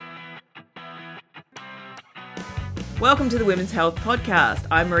Welcome to the Women's Health Podcast.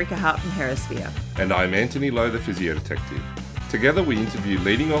 I'm Marika Hart from Herasphere. And I'm Anthony Lowe, the physio detective. Together we interview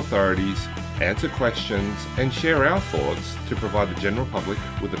leading authorities, answer questions, and share our thoughts to provide the general public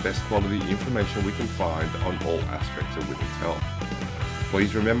with the best quality information we can find on all aspects of women's health.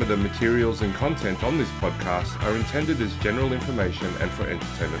 Please remember the materials and content on this podcast are intended as general information and for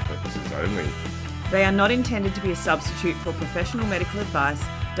entertainment purposes only. They are not intended to be a substitute for professional medical advice,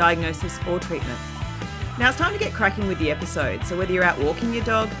 diagnosis, or treatment. Now it's time to get cracking with the episode. So whether you're out walking your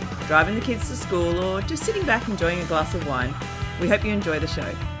dog, driving the kids to school, or just sitting back enjoying a glass of wine, we hope you enjoy the show.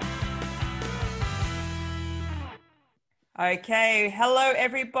 Okay, hello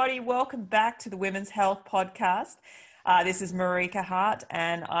everybody. Welcome back to the Women's Health Podcast. This is Marika Hart,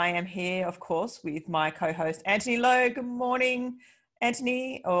 and I am here, of course, with my co-host Anthony Lowe. Good morning,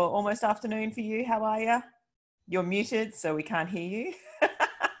 Anthony, or almost afternoon for you. How are you? You're muted, so we can't hear you.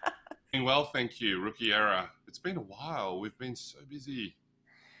 Well, thank you. Rookie error. It's been a while. We've been so busy.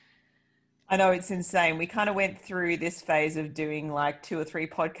 I know, it's insane. We kind of went through this phase of doing like 2 or 3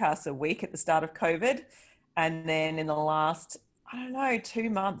 podcasts a week at the start of COVID. And then in the last, 2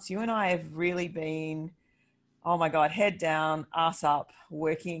 months, you and I have really been, oh my God, head down, ass up,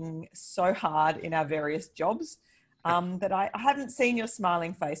 working so hard in our various jobs that I haven't seen your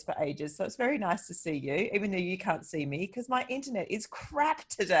smiling face for ages. So it's very nice to see you, even though you can't see me because my internet is crap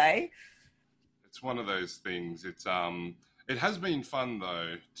today. It's one of those things. It has been fun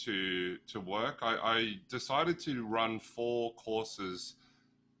though to work. I decided to run 4 courses,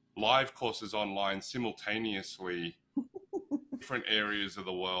 live courses online simultaneously, different areas of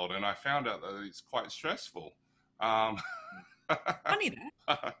the world, and I found out that it's quite stressful. Funny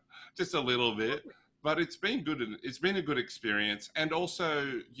that. Just a little bit. But it's been good. It's been a good experience. And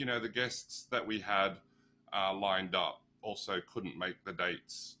also, you know, the guests that we had lined up also couldn't make the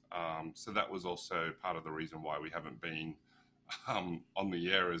dates. So that was also part of the reason why we haven't been on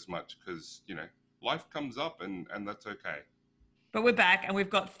the air as much because, you know, life comes up and that's okay. But we're back and we've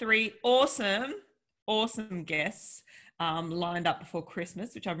got 3 awesome guests lined up before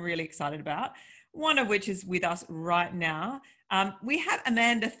Christmas, which I'm really excited about. One of which is with us right now. We have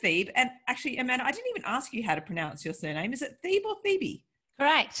Amanda Thebe. And actually, Amanda, I didn't even ask you how to pronounce your surname. Is it Thebe or Thebe?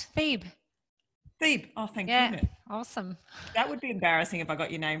 Correct. Thebe. Thebe. Oh, thank goodness. Awesome. That would be embarrassing if I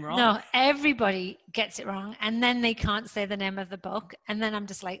got your name wrong. No, everybody gets it wrong. And then they can't say the name of the book. And then I'm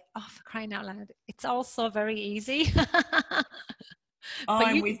just like, oh, for crying out loud. It's all so very easy.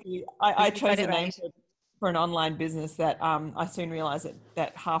 I'm with you. I chose a name for an online business that I soon realized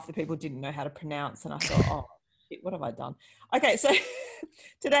that half the people didn't know how to pronounce. And I thought, oh, shit, what have I done? Okay, so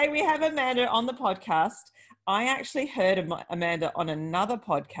today we have Amanda on the podcast. I actually heard of Amanda on another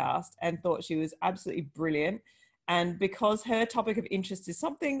podcast and thought she was absolutely brilliant. And because her topic of interest is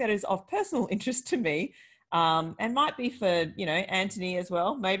something that is of personal interest to me and might be for, you know, Anthony as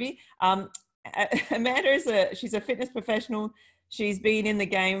well, maybe. Amanda she's a fitness professional. She's been in the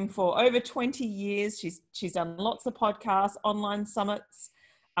game for over 20 years. She's done lots of podcasts, online summits.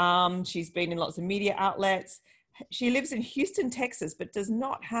 She's been in lots of media outlets. She lives in Houston, Texas, but does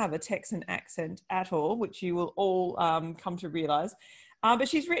not have a Texan accent at all, which you will all come to realize. But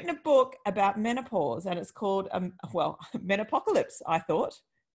she's written a book about menopause, and it's called, Menopocalypse, I thought.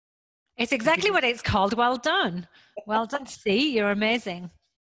 It's exactly what it's called. Well done. Well done. See, you're amazing.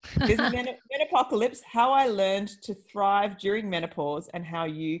 This is Menopocalypse, how I learned to thrive during menopause and how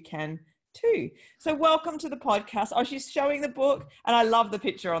you can too. So welcome to the podcast. Oh, she's showing the book and I love the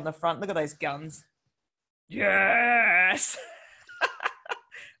picture on the front. Look at those guns. Yes.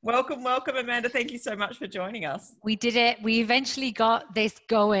 Welcome, Amanda. Thank you so much for joining us. We did it. We eventually got this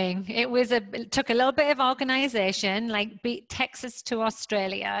going. It took a little bit of organization. Like Texas to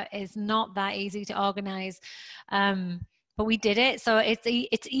Australia is not that easy to organize. But we did it. So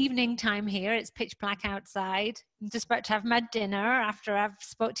it's evening time here. It's pitch black outside. I'm just about to have my dinner after I've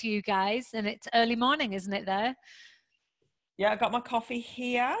spoke to you guys. And it's early morning, isn't it there? Yeah, I got my coffee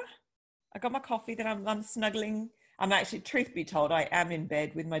here. I got my coffee that I'm snuggling. I'm actually, truth be told, I am in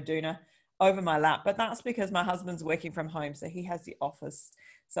bed with my doona over my lap. But that's because my husband's working from home. So he has the office.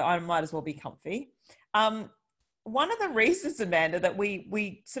 So I might as well be comfy. One of the reasons, Amanda, that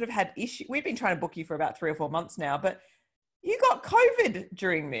we sort of had issue, we've been trying to book you for about 3 or 4 months now, but you got COVID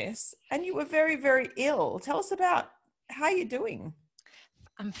during this and you were very, very ill. Tell us about how you're doing.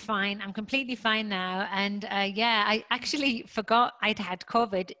 I'm fine. I'm completely fine now. And I actually forgot I'd had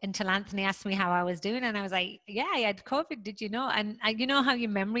COVID until Anthony asked me how I was doing. And I was like, yeah, I had COVID. Did you know? And you know how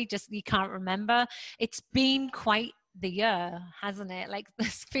your memory you can't remember? It's been quite the year, hasn't it? Like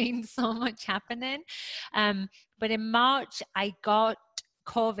there's been so much happening. But in March, I got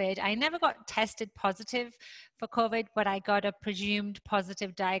COVID. I never got tested positive for COVID, but I got a presumed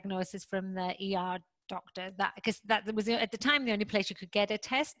positive diagnosis from the ER doctor, that because that was at the time the only place you could get a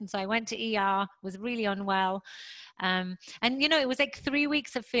test. And so I went to ER, was really unwell. And, you know, it was like 3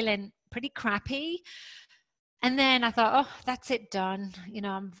 weeks of feeling pretty crappy. And then I thought, oh, that's it, done. You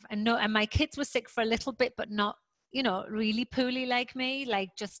know, and my kids were sick for a little bit, but not, you know, really poorly like me, like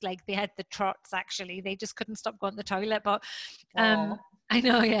just like they had the trots, actually. They just couldn't stop going to the toilet. But I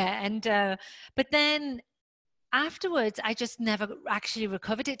know, yeah. And, but then afterwards, I just never actually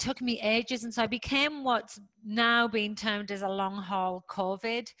recovered. It took me ages. And so I became what's now being termed as a long haul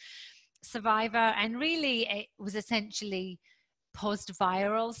COVID survivor. And really, it was essentially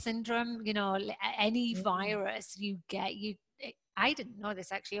post-viral syndrome. You know, any virus you get, I didn't know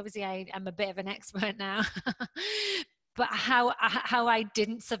this, actually. Obviously, I'm a bit of an expert now. But how I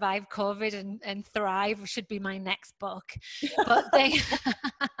didn't survive COVID and thrive should be my next book. But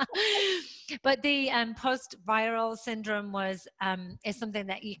but the post-viral syndrome is something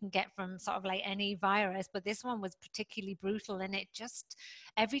that you can get from sort of like any virus. But this one was particularly brutal, and it just,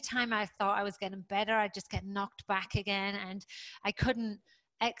 every time I thought I was getting better, I just get knocked back again, and I couldn't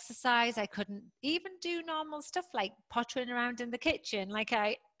exercise. I couldn't even do normal stuff like pottering around in the kitchen. Like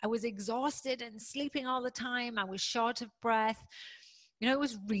I was exhausted and sleeping all the time. I was short of breath. You know, it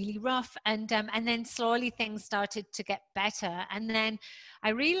was really rough. And then slowly things started to get better. And then I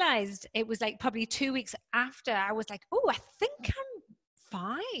realized it was like probably 2 weeks after, I was like, oh, I think I'm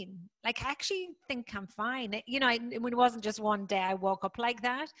fine. Like, I actually think I'm fine. You know, it wasn't just one day I woke up like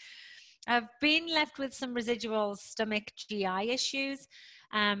that. I've been left with some residual stomach GI issues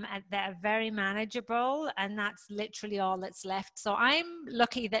that are very manageable, and that's literally all that's left. So I'm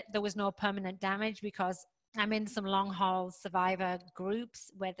lucky that there was no permanent damage, because I'm in some long haul survivor groups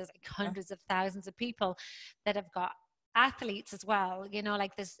where there's like hundreds of thousands of people that have got athletes as well. You know,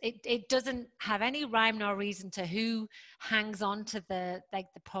 like this, it doesn't have any rhyme nor reason to who hangs on to the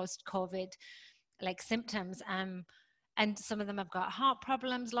post-COVID like symptoms. And some of them have got heart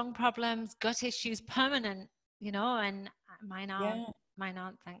problems, lung problems, gut issues, permanent, you know, and mine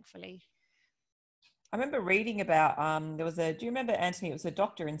aren't, thankfully. I remember reading about, do you remember, Anthony, it was a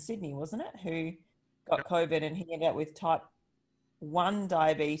doctor in Sydney, wasn't it, who got COVID, and he ended up with type 1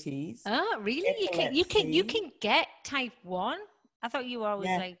 diabetes. Oh, really? Epilepsy. You can get type 1? I thought you were always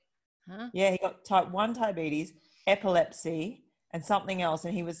like, huh? Yeah, he got type 1 diabetes, epilepsy, and something else.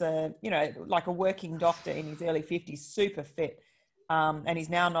 And he was like a working doctor in his early 50s, super fit. And he's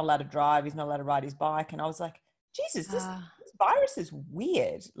now not allowed to drive. He's not allowed to ride his bike. And I was like, Jesus, this virus is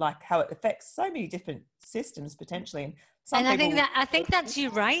weird, like how it affects so many different systems potentially. And I think that's you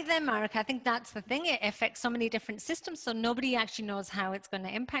right there, Mark. I think that's the thing. It affects so many different systems. So nobody actually knows how it's going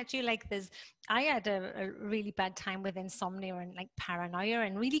to impact you. Like I had a really bad time with insomnia and like paranoia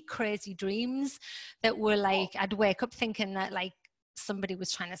and really crazy dreams that were like, I'd wake up thinking that like somebody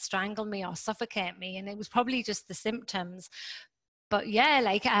was trying to strangle me or suffocate me. And it was probably just the symptoms. But yeah,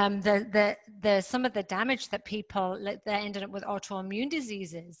 like the some of the damage that people that ended up with autoimmune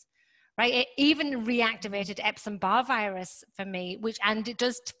diseases, right? It even reactivated Epstein-Barr virus for me, and it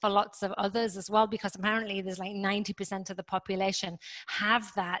does for lots of others as well, because apparently there's like 90% of the population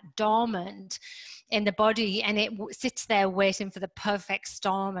have that dormant in the body, and it sits there waiting for the perfect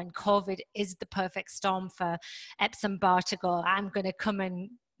storm. And COVID is the perfect storm for Epstein-Barr to go, I'm going to come and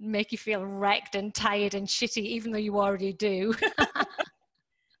make you feel wrecked and tired and shitty, even though you already do.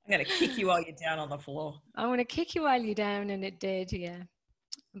 I'm going to kick you while you're down on the floor. I want to kick you while you're down, and it did, yeah.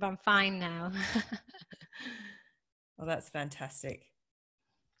 But I'm fine now. Well, that's fantastic.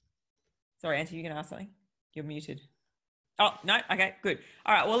 Sorry, Auntie, you're going to ask something? You're muted. Oh, no? Okay, good.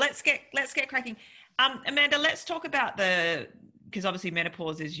 All right, well, let's get cracking. Amanda, let's talk about because obviously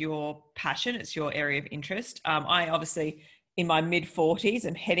menopause is your passion. It's your area of interest. I obviously, in my mid-40s,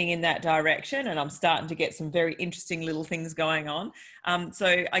 I'm heading in that direction, and I'm starting to get some very interesting little things going on.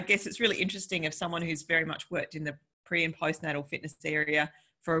 So I guess it's really interesting of someone who's very much worked in the pre and postnatal fitness area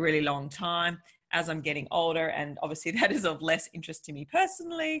for a really long time. As I'm getting older, and obviously that is of less interest to me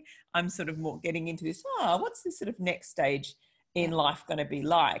personally, I'm sort of more getting into this, what's this sort of next stage in life going to be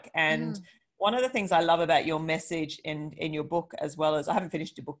like? And one of the things I love about your message in your book, as well as, I haven't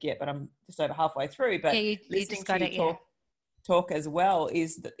finished your book yet, but I'm just over halfway through, but you listening just got to you talk as well,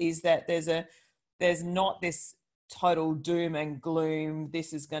 is that there's not this total doom and gloom,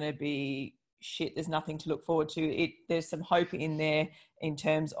 this is going to be shit, there's nothing to look forward to. There's some hope in there in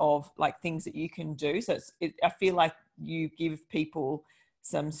terms of like things that you can do. So I feel like you give people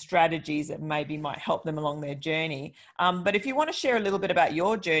some strategies that maybe might help them along their journey. But if you want to share a little bit about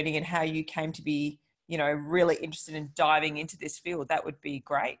your journey and how you came to be, you know, really interested in diving into this field, that would be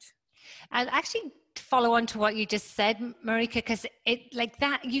great. And actually follow on to what you just said, Marika, because it like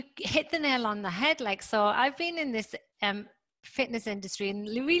that, you hit the nail on the head. Like, so I've been in this fitness industry and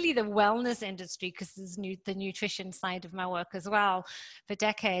really the wellness industry, because there's the nutrition side of my work as well, for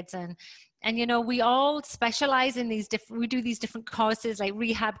decades. And you know, we all specialize in these different, we do these different courses like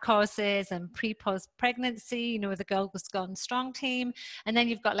rehab courses and pre-post pregnancy, you know, with the Girl Was Gone Strong team. And then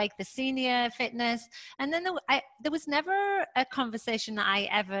you've got like the senior fitness. And then there was never a conversation that I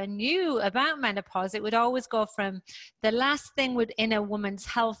ever knew about menopause. It would always go from the last thing in a woman's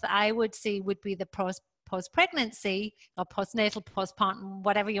health I would see would be the post-pregnancy or postnatal, postpartum,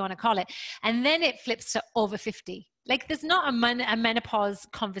 whatever you want to call it. And then it flips to over 50. Like, there's not a menopause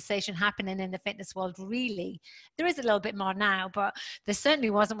conversation happening in the fitness world, really. There is a little bit more now, but there certainly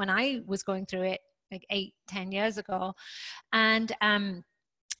wasn't when I was going through it like 8-10 years ago. And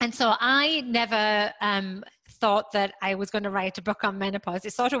so I never thought that I was going to write a book on menopause.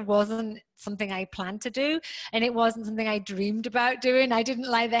 It sort of wasn't something I planned to do, and it wasn't something I dreamed about doing. I didn't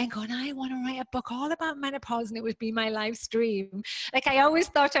lie there and going, I want to write a book all about menopause and it would be my life's dream. Like, I always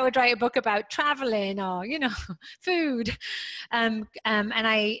thought I would write a book about traveling or, you know, food. And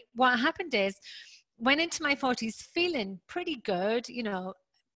what happened is, went into my 40s feeling pretty good, you know.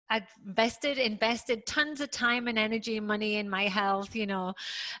 I'd invested tons of time and energy and money in my health, you know.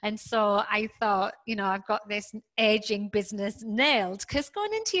 And so I thought, you know, I've got this aging business nailed, because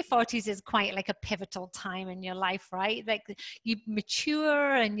going into your 40s is quite like a pivotal time in your life, right? Like, you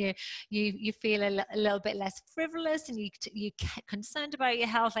mature and you feel a little bit less frivolous, and you're concerned about your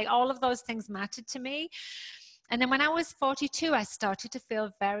health. Like, all of those things mattered to me. And then when I was 42, I started to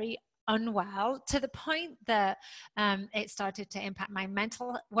feel very unwell, to the point that it started to impact my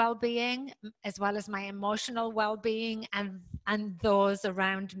mental well-being as well as my emotional well-being, and those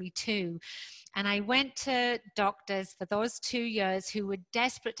around me too. And I went to doctors for those 2 years who were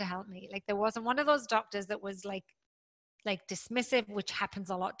desperate to help me. Like, there wasn't one of those doctors that was like dismissive, which happens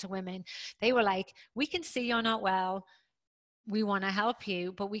a lot to women. They were like, we can see you're not well, we want to help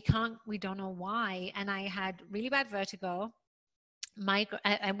you, but we don't know why. And I had really bad vertigo,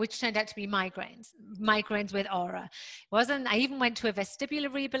 which turned out to be migraines with aura. I even went to a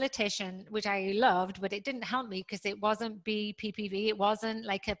vestibular rehabilitation, which I loved, but it didn't help me because it wasn't BPPV. It wasn't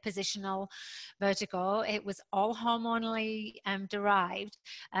like a positional vertigo. It was all hormonally derived.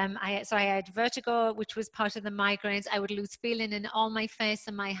 So I had vertigo, which was part of the migraines. I would lose feeling in all my face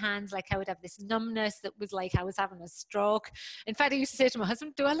and my hands. Like, I would have this numbness that was like I was having a stroke. In fact, I used to say to my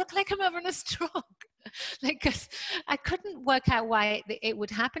husband, do I look like I'm having a stroke? Like, because I couldn't work out why it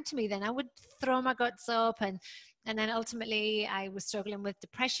would happen to me. Then I would throw my guts up, and then ultimately I was struggling with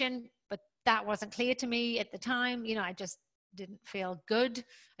depression, but that wasn't clear to me at the time. You know, I just didn't feel good.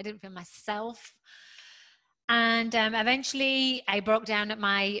 I didn't feel myself. And eventually I broke down at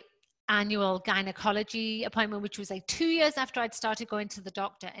my annual gynecology appointment, which was like 2 years after I'd started going to the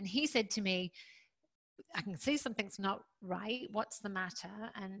doctor. And he said to me, I can see something's not right. What's the matter?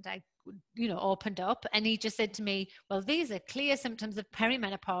 And I, you know, opened up, and he just said to me, well, these are clear symptoms of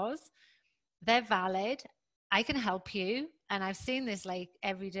perimenopause. They're valid. I can help you. And I've seen this like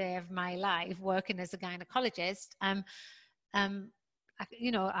every day of my life working as a gynecologist.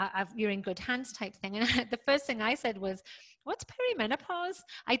 You know, you're in good hands type thing. And the first thing I said was, what's perimenopause?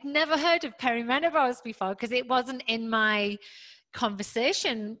 I'd never heard of perimenopause before, because it wasn't in my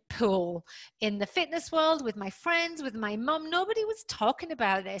conversation pool in the fitness world, with my friends, with my mum. Nobody was talking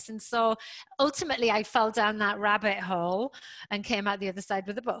about this. And so ultimately I fell down that rabbit hole and came out the other side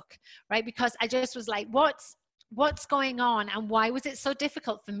with a book, right? Because I just was like, what's going on, and why was it so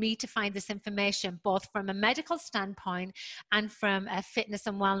difficult for me to find this information, both from a medical standpoint and from a fitness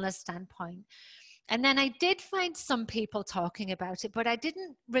and wellness standpoint? And then I did find some people talking about it, but I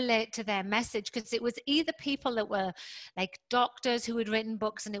didn't relate to their message, because it was either people that were like doctors who had written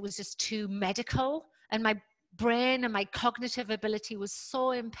books and it was just too medical, and my brain and my cognitive ability was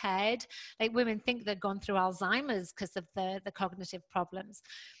so impaired. Like, women think they've gone through Alzheimer's because of the cognitive problems.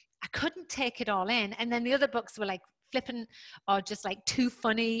 I couldn't take it all in. And then the other books were like flippant or just like too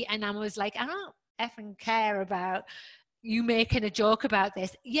funny. And I was like, I don't effing care about you making a joke about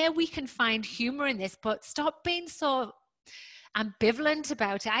this. Yeah, we can find humor in this, but stop being so ambivalent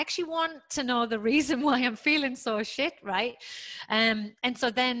about it. I actually want to know the reason why I'm feeling so shit, right? And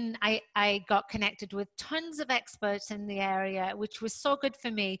so then I got connected with tons of experts in the area, which was so good for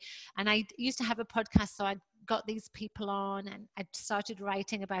me. And I used to have a podcast, so I got these people on, and I started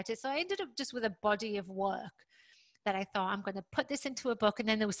writing about it. So I ended up just with a body of work that I thought, I'm going to put this into a book. And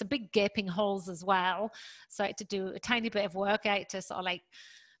then there was some big gaping holes as well. So I had to do a tiny bit of work. I had to sort of like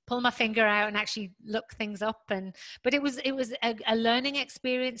pull my finger out and actually look things up. But it was a learning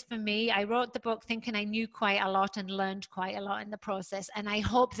experience for me. I wrote the book thinking I knew quite a lot and learned quite a lot in the process. And I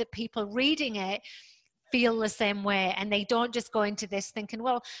hope that people reading it feel the same way, and they don't just go into this thinking,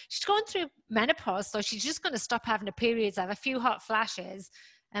 well, she's going through menopause, so she's just going to stop having her periods, have a few hot flashes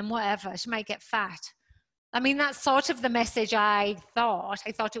and whatever, she might get fat. I mean, that's sort of the message I thought.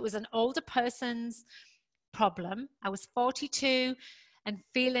 I thought it was an older person's problem. I was 42 and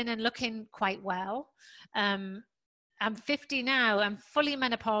feeling and looking quite well. I'm 50 now, I'm fully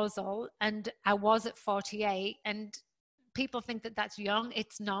menopausal, and I was at 48, and people think that that's young.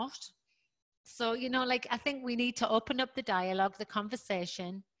 It's not. So, you know, like, I think we need to open up the dialogue, the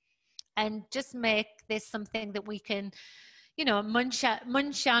conversation, and just make this something that we can, you know, munch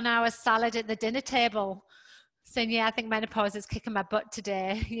on our salad at the dinner table, saying, yeah, I think menopause is kicking my butt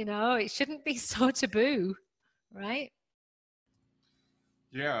today. You know, it shouldn't be so taboo, right?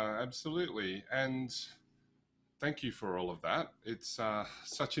 Yeah, absolutely. And thank you for all of that. It's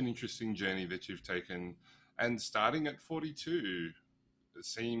such an interesting journey that you've taken. And starting at 42, it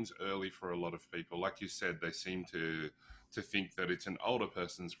seems early for a lot of people. Like you said, they seem to think that it's an older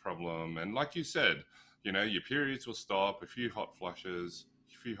person's problem. And like you said, you know, your periods will stop, a few hot flashes,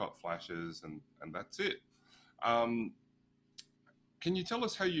 and that's it. Um, can you tell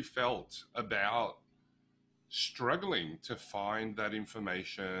us how you felt about struggling to find that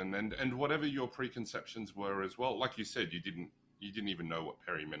information, and whatever your preconceptions were as well? Like you said, you didn't even know what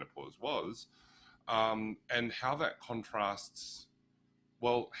perimenopause was, and how that contrasts,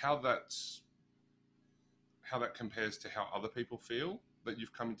 well, how that compares to how other people feel that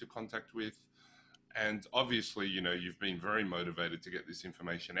you've come into contact with. And obviously, you know, you've been very motivated to get this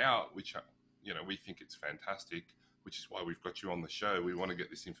information out, which, you know, we think it's fantastic, which is why we've got you on the show. We want to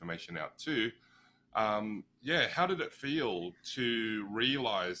get this information out too. Yeah, how did it feel to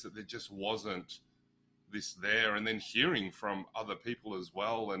realize that there just wasn't this there, and then hearing from other people as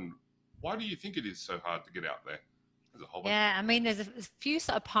well? And why do you think it is so hard to get out there? There's a whole bunch. Yeah, I mean, there's a few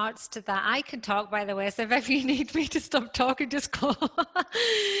sort of parts to that. I can talk, by the way, so if ever you need me to stop talking, just call.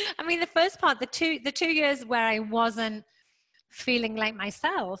 I mean, the first part, the two years where I wasn't feeling like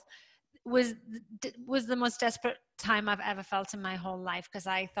myself was the most desperate time I've ever felt in my whole life, because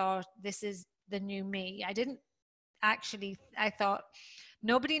I thought, this is the new me. I thought,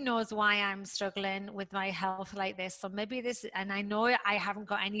 nobody knows why I'm struggling with my health like this. So maybe this, and I know I haven't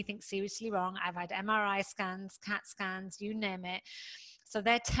got anything seriously wrong. I've had MRI scans, CAT scans, you name it. So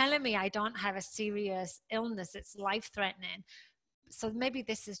they're telling me I don't have a serious illness. It's life-threatening. So maybe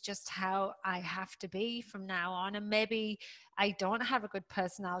this is just how I have to be from now on. And maybe I don't have a good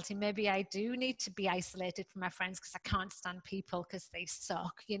personality. Maybe I do need to be isolated from my friends because I can't stand people because they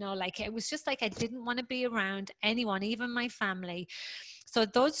suck. You know, like, it was just like I didn't want to be around anyone, even my family. So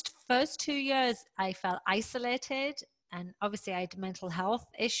those first 2 years, I felt isolated. And obviously I had mental health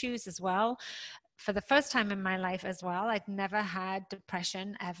issues as well. For the first time in my life as well, I'd never had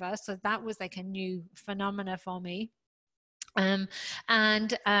depression ever. So that was like a new phenomena for me.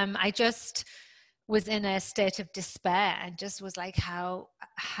 I just was in a state of despair and just was like, how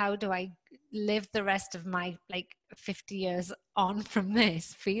do I live the rest of my, like, 50 years on from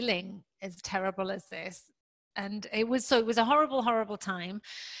this, feeling as terrible as this? And it was a horrible, horrible time.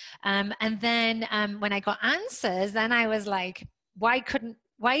 And then when I got answers, then I was like, why couldn't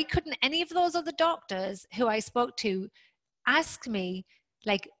any of those other doctors who I spoke to ask me,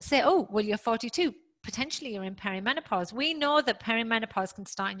 like, say, oh, well, you're 42. Potentially you're in perimenopause. We know that perimenopause can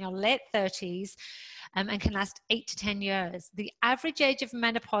start in your late 30s and can last 8 to 10 years. The average age of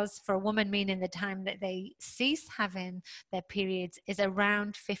menopause for a woman, meaning the time that they cease having their periods, is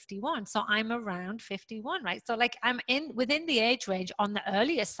around 51. So I'm around 51, right? So, like, I'm within the age range, on the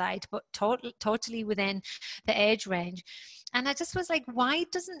earlier side, but totally within the age range. And I just was like, why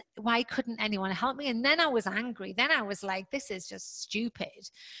couldn't anyone help me? And then I was angry. Then I was like, this is just stupid.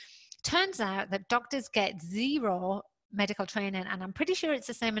 Turns out that doctors get zero medical training, and I'm pretty sure it's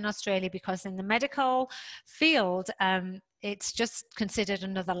the same in Australia, because in the medical field, it's just considered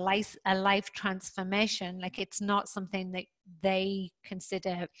another a life transformation. Like, it's not something that they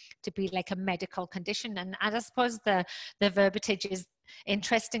consider to be like a medical condition. And I suppose the verbiage is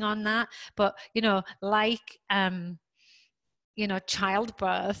interesting on that. But, you know, like, you know,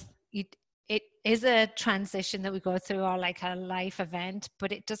 childbirth, it is a transition that we go through, or like a life event,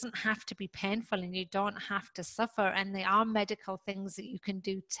 but it doesn't have to be painful, and you don't have to suffer. And there are medical things that you can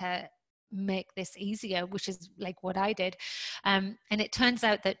do to make this easier, which is like what I did. And it turns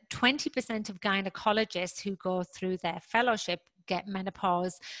out that 20% of gynecologists who go through their fellowship get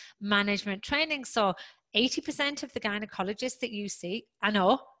menopause management training. So 80% of the gynecologists that you see, I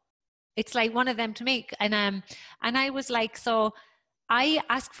know, It's like one of them to me. And I was like, so I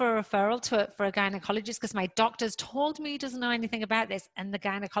asked for a referral for a gynecologist because my doctor's told me he doesn't know anything about this, and the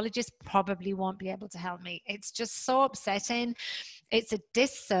gynecologist probably won't be able to help me. It's just so upsetting. It's a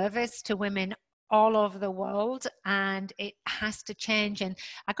disservice to women all over the world, and it has to change. And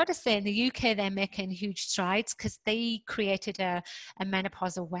I got to say, in the UK, they're making huge strides because they created a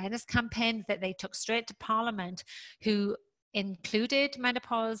menopause awareness campaign that they took straight to Parliament, who included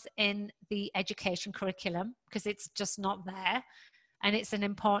menopause in the education curriculum because it's just not there. And it's an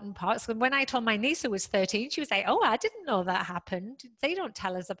important part. So when I told my niece who was 13, she was like, oh, I didn't know that happened. They don't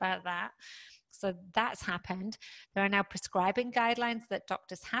tell us about that. So that's happened. There are now prescribing guidelines that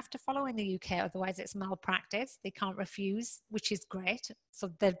doctors have to follow in the UK, otherwise it's malpractice. They can't refuse, which is great.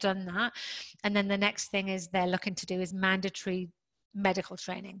 So they've done that. And then the next thing is they're looking to do is mandatory medical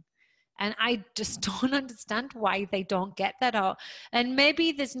training. And I just don't understand why they don't get that out. And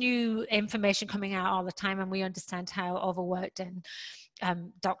maybe there's new information coming out all the time and we understand how overworked and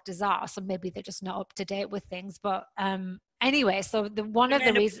doctors are. So maybe they're just not up to date with things. But anyway, so one of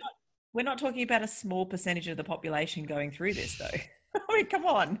the reasons... We're not talking about a small percentage of the population going through this, though. I mean, come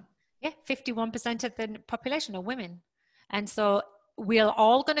on. Yeah, 51% of the population are women. And so we're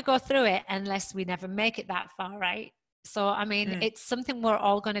all going to go through it unless we never make it that far, right? So, I mean, it's something we're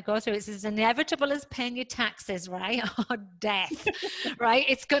all going to go through. It's as inevitable as paying your taxes, right? Or death, right?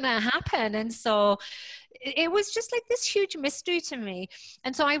 It's going to happen. And so it was just like this huge mystery to me.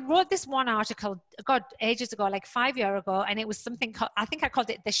 And so I wrote this one article, God, ages ago, like 5 years ago. And it was something, I think I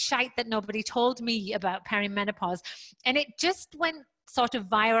called it The Shite That Nobody Told Me About Perimenopause. And it just went sort of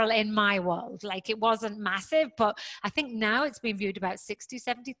viral in my world. Like it wasn't massive, but I think now it's been viewed about 60,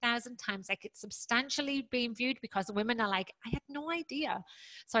 70,000 times. Like it's substantially being viewed because women are like, I had no idea.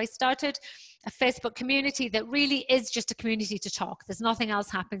 So I started a Facebook community that really is just a community to talk. There's nothing else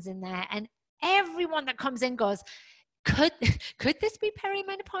happens in there. And everyone that comes in goes, could this be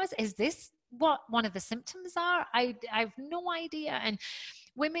perimenopause? Is this what one of the symptoms are? I've no idea. And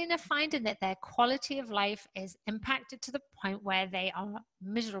women are finding that their quality of life is impacted to the point where they are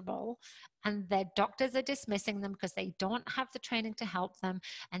miserable and their doctors are dismissing them because they don't have the training to help them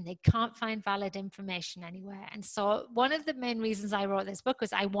and they can't find valid information anywhere. And so one of the main reasons I wrote this book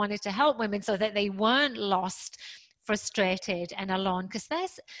was I wanted to help women so that they weren't lost, frustrated and alone. Because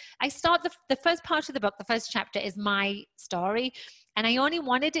I start the first part of the book, the first chapter is my story. And I only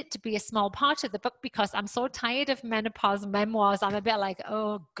wanted it to be a small part of the book because I'm so tired of menopause memoirs. I'm a bit like,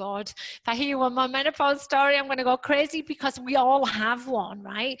 oh God, if I hear one more menopause story, I'm going to go crazy because we all have one,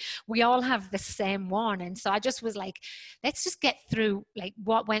 right? We all have the same one. And so I just was like, let's just get through like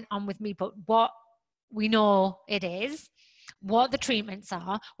what went on with me, but what we know it is, what the treatments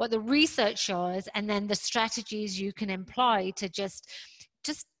are, what the research shows, and then the strategies you can employ to just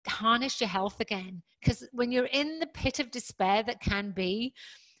harness your health again. Because when you're in the pit of despair that can be,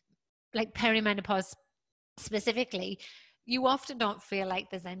 like perimenopause specifically, you often don't feel like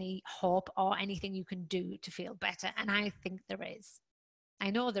there's any hope or anything you can do to feel better. And I think there is.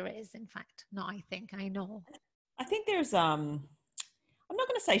 I know there is, in fact. No, I know. I think there's, I'm not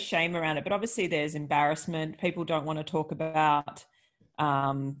going to say shame around it, but obviously there's embarrassment. People don't want to talk about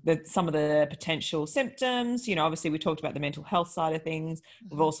some of the potential symptoms. You know, obviously we talked about the mental health side of things.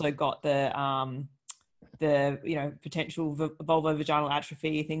 We've also got the potential vulvovaginal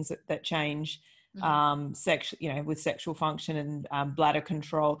atrophy, things that change with sexual function and bladder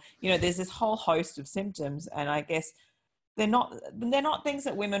control. You know, there's this whole host of symptoms, and I guess they're not things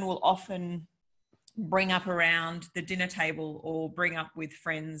that women will often bring up around the dinner table or bring up with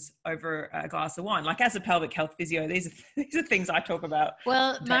friends over a glass of wine. Like as a pelvic health physio, these are things I talk about.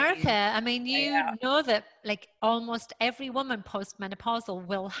 Well, Marika, I mean, you know that like almost every woman postmenopausal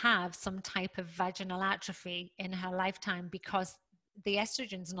will have some type of vaginal atrophy in her lifetime because the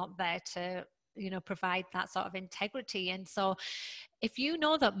estrogen's not there to, provide that sort of integrity. And so if you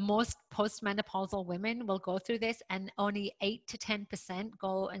know that most postmenopausal women will go through this and only 8 to 10%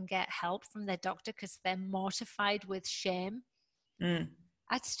 go and get help from their doctor because they're mortified with shame,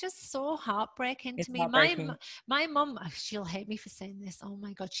 it's just so heartbreaking to me. Heartbreaking. My mum, she'll hate me for saying this. Oh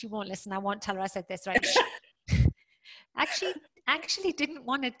my God, she won't listen. I won't tell her I said this, right? actually didn't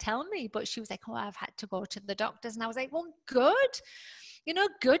want to tell me, but she was like, oh, I've had to go to the doctors. And I was like, well, good.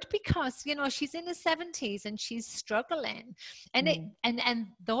 Good because, she's in her 70s and she's struggling. And and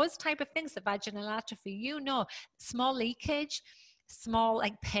those type of things, the vaginal atrophy, small leakage, small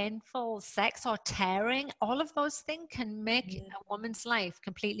like painful sex or tearing, all of those things can make a woman's life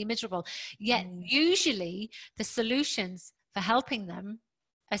completely miserable. Yet usually the solutions for helping them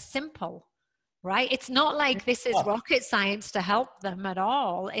are simple. right? It's not like this is Oh, rocket science to help them at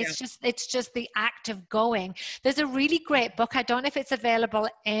all. yeah. It's just the act of going. There's a really great book, I don't know if it's available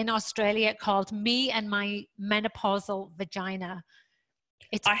in Australia, called Me and My Menopausal Vagina.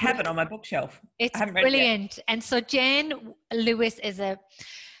 It's I have it on my bookshelf. I it's haven't read it yet. brilliant. And so Jane Lewis is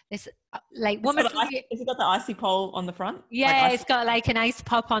this like woman from the, Has it got the icy pole on the front? Like yeah, icy. it's got like an ice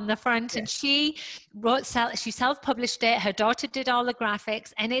pop on the front, Yeah. and she she self-published it. Her daughter did all the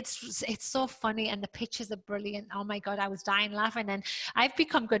graphics, and it's so funny, and the pictures are brilliant. Oh my God, I was dying laughing. And I've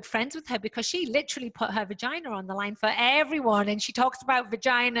become good friends with her because she literally put her vagina on the line for everyone, and she talks about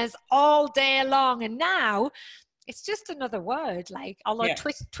vaginas all day long. And now it's just another word, like, although Yeah.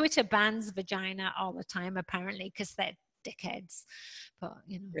 Twitter bans vagina all the time apparently because they're dickheads, but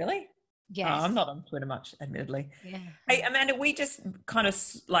you know. Really? Oh, Yes. I'm not on Twitter much, admittedly. Yeah. Hey, Amanda, we just kind of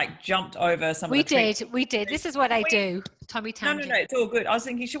like jumped over some of We the treatments. did. This is what I We, do. Tommy no, Tangent. it's all good. I was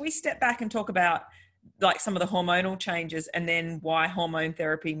thinking, should we step back and talk about like some of the hormonal changes and then why hormone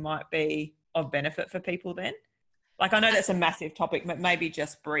therapy might be of benefit for people then? Like, I know that's a massive topic, but maybe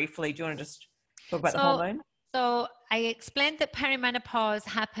just briefly, do you want to just talk about the hormone? So I explained that perimenopause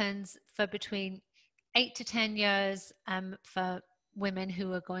happens for between 8 to 10 years for women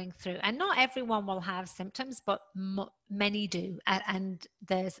who are going through, and not everyone will have symptoms, but many do. And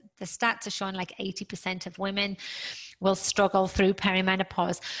the stats are showing like 80% of women will struggle through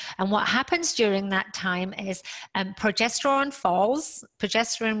perimenopause. And what happens during that time is progesterone falls.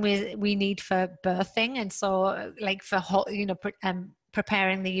 Progesterone we need for birthing, and so like for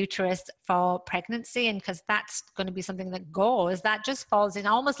preparing the uterus for pregnancy, and because that's going to be something that just falls in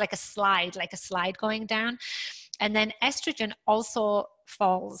almost like a slide going down. And then estrogen also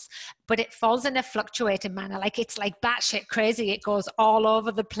falls, but it falls in a fluctuating manner. Like it's like batshit crazy. It goes all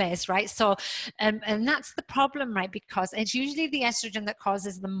over the place, right? So, and that's the problem, right? Because it's usually the estrogen that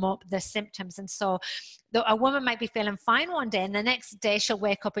causes the symptoms. And so a woman might be feeling fine one day, and the next day she'll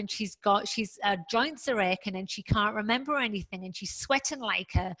wake up and she's joints are aching and she can't remember anything, and she's sweating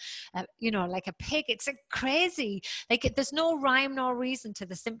like like a pig. It's crazy. Like there's no rhyme, no reason to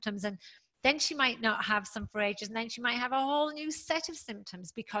the symptoms. And then she might not have some for ages, and then she might have a whole new set of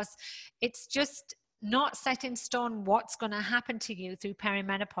symptoms because it's just not set in stone what's going to happen to you through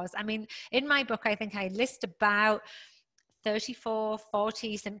perimenopause. I mean, in my book, I think I list about 34,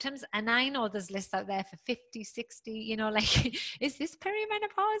 40 symptoms, and I know there's lists out there for 50, 60, like, is this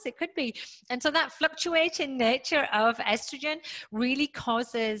perimenopause? It could be. And so that fluctuating nature of estrogen really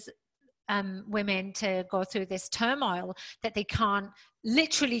causes women to go through this turmoil that they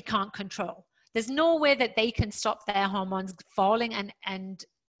literally can't control. There's no way that they can stop their hormones falling and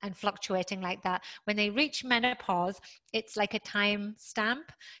fluctuating like that. When they reach menopause, it's like a time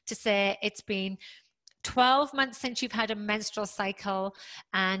stamp to say it's been 12 months since you've had a menstrual cycle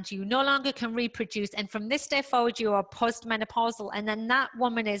and you no longer can reproduce, and from this day forward you are postmenopausal, and then that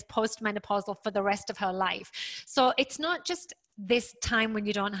woman is postmenopausal for the rest of her life. So it's not just this time when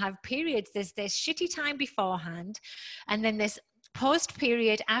you don't have periods. There's this shitty time beforehand, and then this post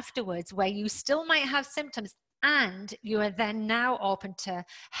period afterwards where you still might have symptoms, and you are then now open to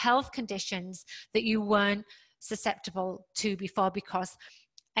health conditions that you weren't susceptible to before, because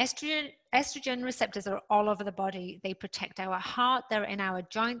estrogen receptors are all over the body. They protect our heart, they're in our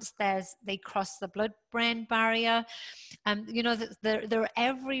joints, they cross the blood-brain barrier, they're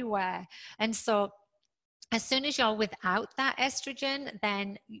everywhere. And so as soon as you're without that estrogen,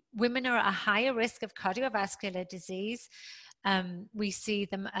 then women are at a higher risk of cardiovascular disease. We see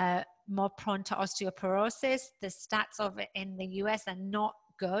them more prone to osteoporosis. The stats of it in the US are not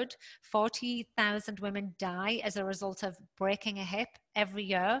good. 40,000 women die as a result of breaking a hip every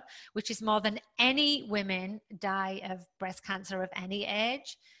year, which is more than any women die of breast cancer of any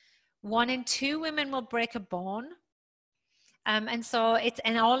age. 1 in 2 women will break a bone. And so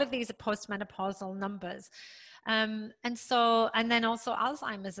and all of these are postmenopausal numbers. And then also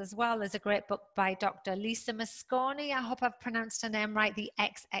Alzheimer's as well. There's a great book by Dr. Lisa Mosconi. I hope I've pronounced her name right, The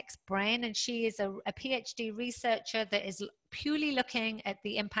XX Brain. And she is a PhD researcher that is purely looking at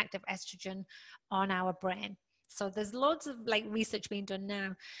the impact of estrogen on our brain. So there's loads of like research being done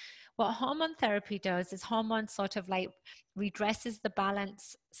now. What hormone therapy does is hormone sort of like redresses the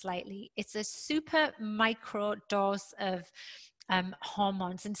balance slightly. It's a super micro dose of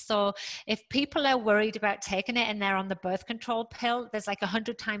hormones. And so if people are worried about taking it and they're on the birth control pill, there's like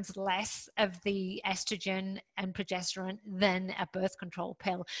 100 times less of the estrogen and progesterone than a birth control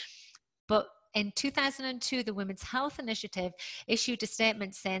pill. But in 2002, the Women's Health Initiative issued a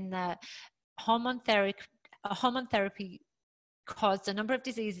statement saying that hormone therapy caused a number of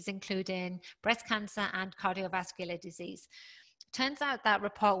diseases, including breast cancer and cardiovascular disease. turns out that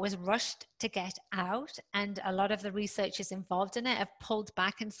report was rushed to get out, and a lot of the researchers involved in it have pulled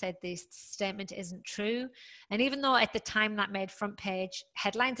back and said this statement isn't true. And even though at the time that made front page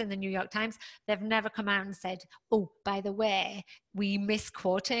headlines in the New York Times, they've never come out and said, oh, by the way, we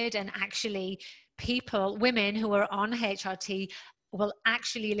misquoted, and actually women who are on HRT will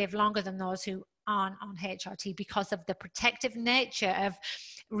actually live longer than those who aren't on HRT because of the protective nature of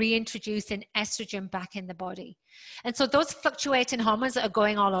reintroducing estrogen back in the body. And so those fluctuating hormones that are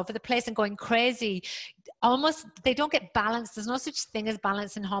going all over the place and going crazy, almost, they don't get balanced. There's no such thing as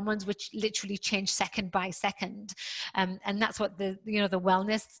balance in hormones, which literally change second by second. And that's what the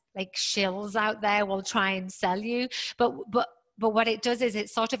wellness like shills out there will try and sell you. But what it does is it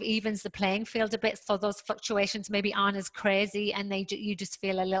sort of evens the playing field a bit, so those fluctuations maybe aren't as crazy, and you just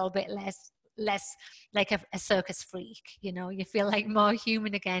feel a little bit less like a circus freak. You feel like more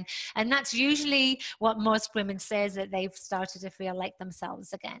human again. And that's usually what most women say, is that they've started to feel like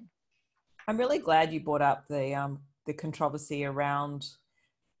themselves again. I'm really glad you brought up the controversy around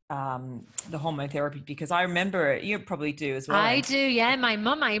the hormone therapy, because I remember it. You probably do as well. I do, yeah. My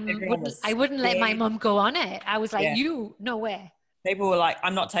mum, I wouldn't let my mum go on it. I was like, no way. People were like,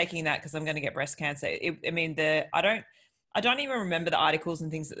 I'm not taking that because I'm going to get breast cancer. I don't even remember the articles and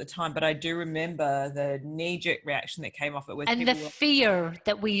things at the time, but I do remember the knee-jerk reaction that came off it, and the fear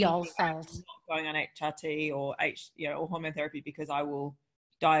that we all felt. I'm not going on HRT or or hormone therapy because I will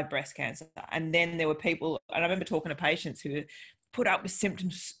die of breast cancer. And then there were people, and I remember talking to patients who put up with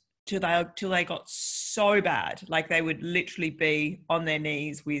symptoms till they got so bad, like they would literally be on their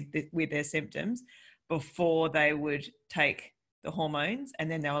knees with their symptoms before they would take the hormones.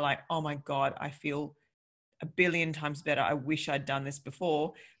 And then they were like, oh my God, I feel a billion times better. I wish I'd done this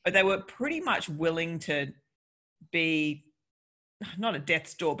before. But they were pretty much willing to be, not a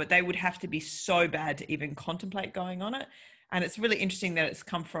death's door, but they would have to be so bad to even contemplate going on it. And it's really interesting that it's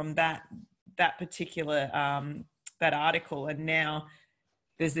come from that particular that article. And now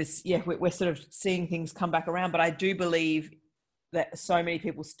there's this, we're sort of seeing things come back around. But I do believe that so many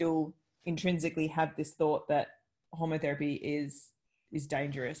people still intrinsically have this thought that hormone therapy is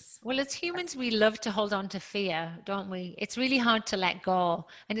dangerous. Well, as humans, we love to hold on to fear, don't we? It's really hard to let go.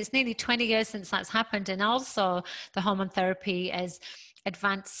 And it's nearly 20 years since that's happened. And also the hormone therapy has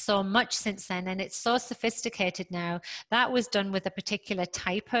advanced so much since then, and it's so sophisticated now. That was done with a particular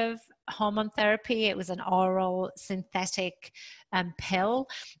type of hormone therapy. It was an oral synthetic pill,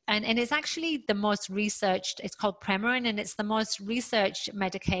 and it's actually the most researched. It's called Premarin, and it's the most researched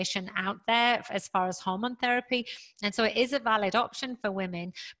medication out there as far as hormone therapy. And so it is a valid option for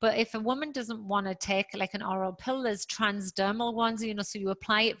women. But if a woman doesn't want to take like an oral pill, there's transdermal ones, so you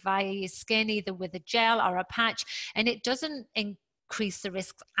apply it via your skin, either with a gel or a patch, and it doesn't increase the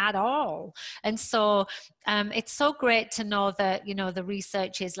risks at all. And so it's so great to know that the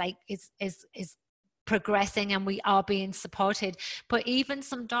research is progressing and we are being supported. But even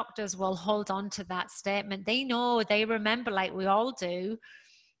some doctors will hold on to that statement. They remember, like we all do,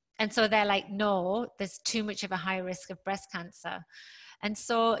 and so they're like, no, there's too much of a high risk of breast cancer. And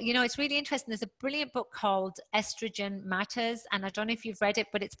so, it's really interesting. There's a brilliant book called Estrogen Matters, and I don't know if you've read it,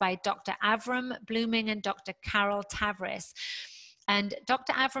 but it's by Dr. Avram Blooming and Dr. Carol Tavris. And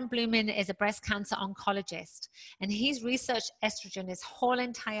Dr. Avram Blooming is a breast cancer oncologist, and he's researched estrogen his whole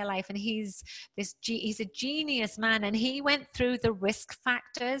entire life. And he's a genius man, and he went through the risk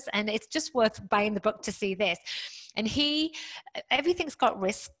factors, and it's just worth buying the book to see this. And everything's got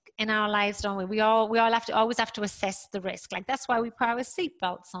risk in our lives, don't we? We all always have to assess the risk. Like, that's why we put our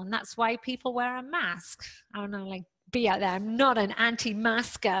seatbelts on. That's why people wear a mask. I don't know, like, be out there. I'm not an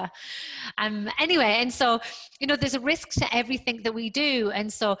anti-masker. Anyway, and so, there's a risk to everything that we do.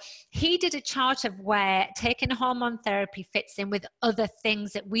 And so he did a chart of where taking hormone therapy fits in with other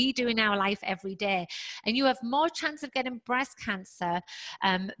things that we do in our life every day. And you have more chance of getting breast cancer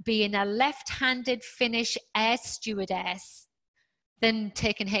being a left-handed Finnish air stewardess than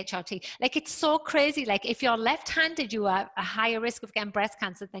taking HRT. Like, it's so crazy. Like, if you're left-handed, you have a higher risk of getting breast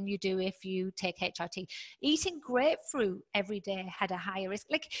cancer than you do if you take HRT. Eating grapefruit every day had a higher risk.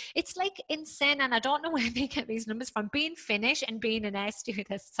 Like, it's like insane. And I don't know where they get these numbers from, being Finnish and being an air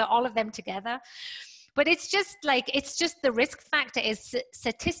stewardess. So all of them together. But it's just the risk factor is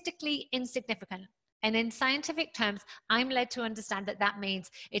statistically insignificant. And in scientific terms, I'm led to understand that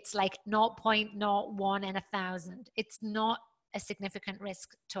means it's like 0.01 in 1,000. It's not a significant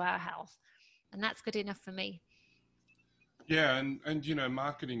risk to our health, and that's good enough for me. Yeah, and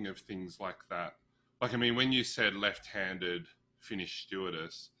marketing of things like that, like, I mean, when you said left-handed Finnish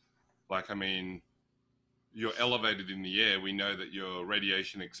stewardess, like, I mean, you're elevated in the air. We know that your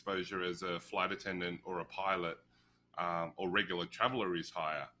radiation exposure as a flight attendant or a pilot or regular traveler is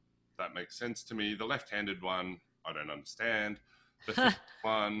higher. That makes sense to me. The left-handed one, I don't understand. The fifth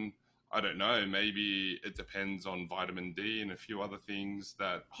one, I don't know. Maybe it depends on vitamin D and a few other things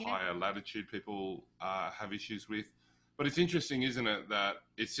that higher latitude people have issues with. But it's interesting, isn't it, that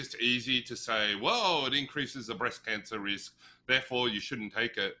it's just easy to say, whoa, it increases the breast cancer risk, therefore you shouldn't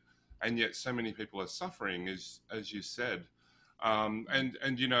take it. And yet so many people are suffering, as you said.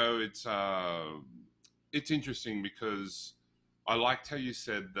 And you know, it's interesting because I liked how you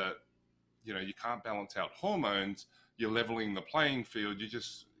said that, you know, you can't balance out hormones, you're leveling the playing field,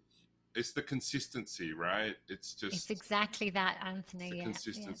 it's the consistency, right? It's exactly that, Anthony. It's the Yeah,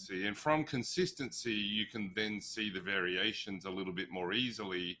 consistency. Yeah. And from consistency, you can then see the variations a little bit more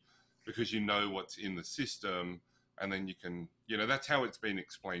easily because you know what's in the system. And then you can, you know, that's how it's been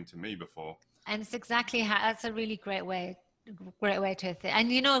explained to me before. And it's exactly how, that's a really great way to think.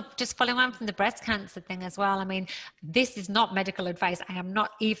 And, you know, just following on from the breast cancer thing as well, I mean, this is not medical advice. I am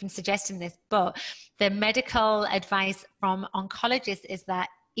not even suggesting this, but the medical advice from oncologists is that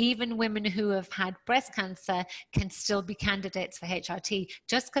even women who have had breast cancer can still be candidates for HRT.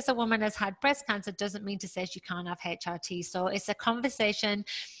 Just because a woman has had breast cancer doesn't mean to say she can't have HRT. So it's a conversation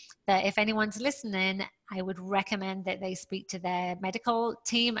that if anyone's listening, I would recommend that they speak to their medical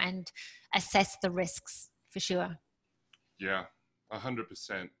team and assess the risks for sure. Yeah,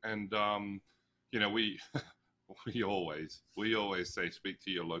 100%. And, you know, we always say, speak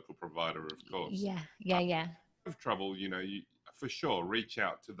to your local provider, of course. Yeah. Have trouble, you know, you for sure reach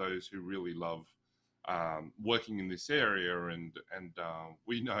out to those who really love working in this area, and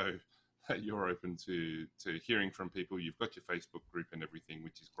we know that you're open to hearing from people. You've got your Facebook group and everything,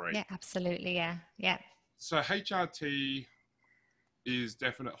 which is great. Yeah, absolutely. Yeah. So HRT is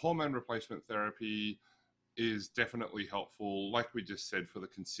definite. Hormone replacement therapy is definitely helpful, like we just said, for the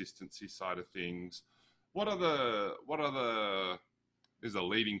consistency side of things. What are the is a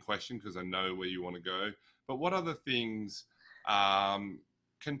leading question because I know where you want to go, but what other things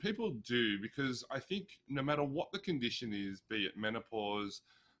can people do? Because I think no matter what the condition is, be it menopause,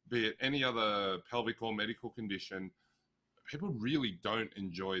 be it any other pelvic or medical condition, people really don't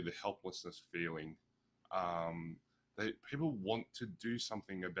enjoy the helplessness feeling. People want to do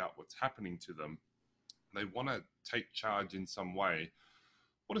something about what's happening to them. They want to take charge in some way.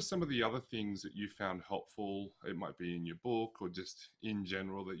 What are some of the other things that you found helpful? It might be in your book or just in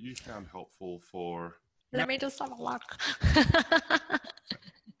general that you found helpful for. Let me just have a look.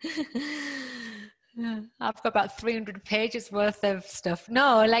 I've got about 300 pages worth of stuff.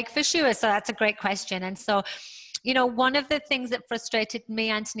 No, like for sure. So that's a great question. And so, you know, one of the things that frustrated me,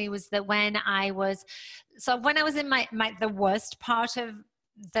 Anthony, was that when I was in my the worst part of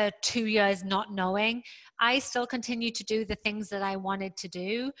the 2 years not knowing, I still continued to do the things that I wanted to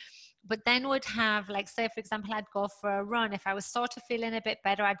do, but then would have, like, say for example, I'd go for a run. If I was sort of feeling a bit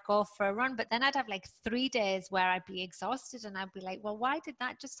better, I'd go for a run, but then I'd have like 3 days where I'd be exhausted and I'd be like, well, why did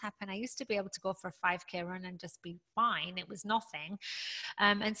that just happen? I used to be able to go for a 5K run and just be fine. It was nothing.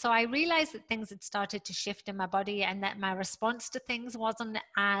 And so I realized that things had started to shift in my body and that my response to things wasn't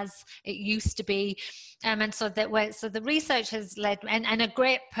as it used to be. And so the research has led, and a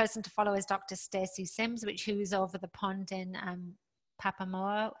great person to follow is Dr. Stacey Sims, who's over the pond in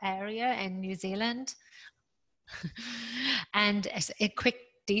Papamoa area in New Zealand. And a quick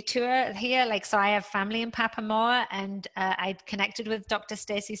detour here, like, so I have family in Papamoa, and I'd connected with Dr.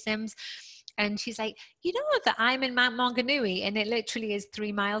 Stacey Sims, and she's like, you know that I'm in Mount Maunganui and it literally is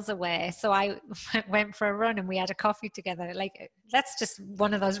 3 miles away. So I went for a run and we had a coffee together. Like, that's just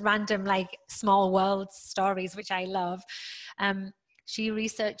one of those random, like, small world stories, which I love. She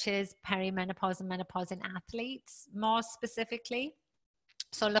researches perimenopause and menopause in athletes more specifically.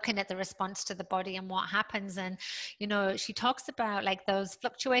 So looking at the response to the body and what happens. And, you know, she talks about like those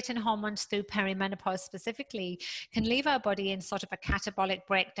fluctuating hormones through perimenopause specifically can leave our body in sort of a catabolic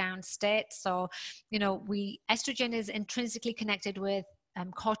breakdown state. So, you know, estrogen is intrinsically connected with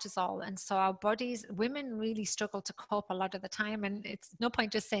cortisol, and so our bodies, women really struggle to cope a lot of the time, and it's no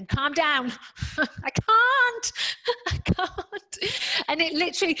point just saying calm down. I can't. And it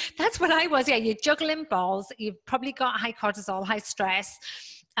literally, that's what I was. Yeah, you're juggling balls, you've probably got high cortisol, high stress,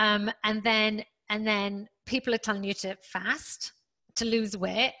 and then people are telling you to fast, to lose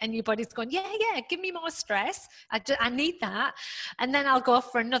weight, and your body's going, yeah, give me more stress. I need that. And then I'll go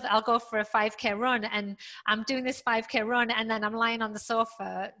for a 5K run, and I'm doing this 5K run, and then I'm lying on the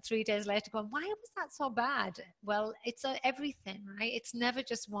sofa 3 days later going, why was that so bad? Well, it's everything, right? It's never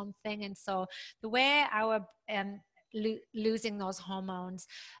just one thing. And so the way our losing those hormones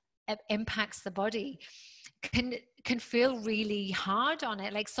impacts the body can feel really hard on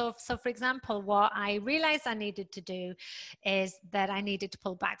it. Like, so for example, what I realized I needed to do is that I needed to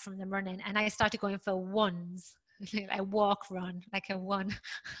pull back from the running, and I started going for ones. I walk run like a one.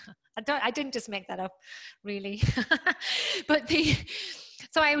 I didn't just make that up, really. But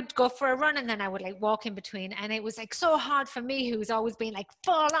so I would go for a run and then I would like walk in between, and it was like so hard for me, who's always been like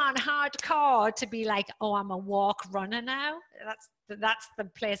full on hardcore, to be like, oh, I'm a walk runner now. That's the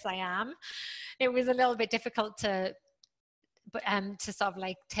place I am. It was a little bit difficult to sort of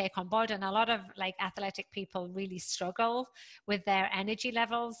like take on board, and a lot of like athletic people really struggle with their energy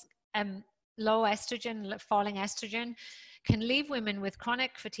levels. Low estrogen, falling estrogen, can leave women with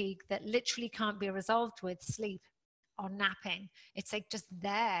chronic fatigue that literally can't be resolved with sleep or napping. It's like just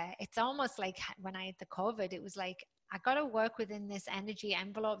there. It's almost like when I had the COVID, it was like, I got to work within this energy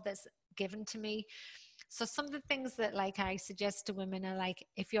envelope that's given to me. So some of the things that like I suggest to women are like,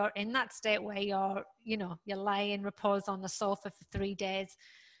 if you're in that state where you're lying in repose on the sofa for 3 days,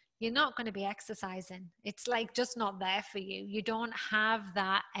 you're not going to be exercising. It's like just not there for you. You don't have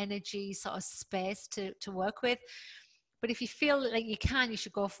that energy sort of space to work with. But if you feel like you can, you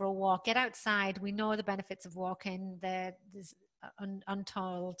should go for a walk. Get outside. We know the benefits of walking. There's an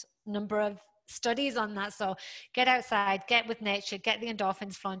untold number of studies on that. So get outside, get with nature, get the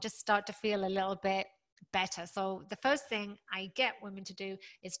endorphins flowing, just start to feel a little bit better. So the first thing I get women to do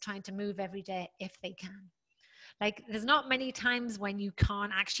is trying to move every day if they can. Like, there's not many times when you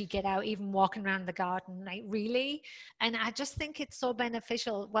can't actually get out, even walking around the garden, like really. And I just think it's so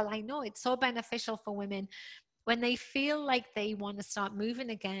beneficial. Well, I know it's so beneficial for women when they feel like they want to start moving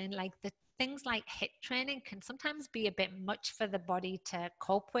again. Like, the things like HIIT training can sometimes be a bit much for the body to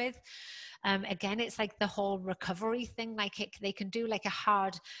cope with. Again, it's like the whole recovery thing. Like they can do like a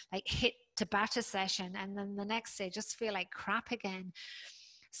hard like HIIT Tabata session, and then the next day just feel like crap again.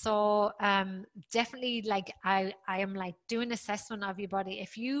 So definitely, like I am like doing assessment of your body.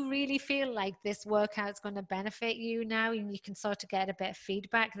 If you really feel like this workout's going to benefit you now, and you can sort of get a bit of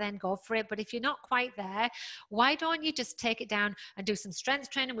feedback, then go for it. But if you're not quite there, why don't you just take it down and do some strength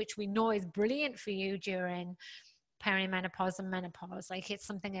training, which we know is brilliant for you during perimenopause and menopause. Like, it's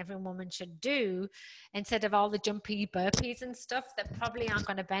something every woman should do, instead of all the jumpy burpees and stuff that probably aren't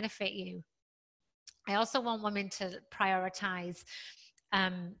going to benefit you. I also want women to prioritize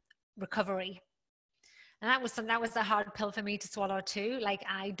recovery, and that was a hard pill for me to swallow too. Like,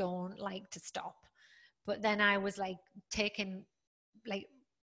 I don't like to stop, but then I was like taking like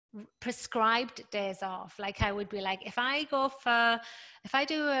prescribed days off. Like, I would be like, if I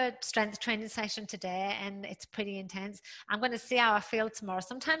do a strength training session today and it's pretty intense, I'm going to see how I feel tomorrow.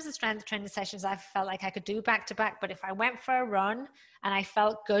 Sometimes the strength training sessions I felt like I could do back to back, but if I went for a run and I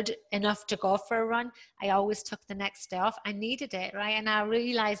felt good enough to go for a run, I always took the next day off. I needed it, right? And I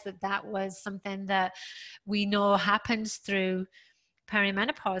realized that was something that we know happens through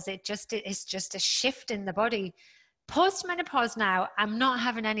perimenopause. It's just a shift in the body. Post-menopause now, I'm not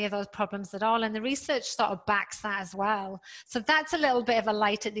having any of those problems at all. And the research sort of backs that as well. So that's a little bit of a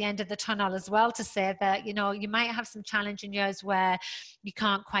light at the end of the tunnel as well, to say that, you might have some challenging years where you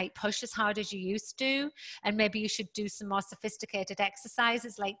can't quite push as hard as you used to. And maybe you should do some more sophisticated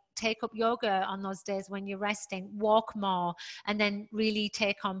exercises, like take up yoga on those days when you're resting, walk more, and then really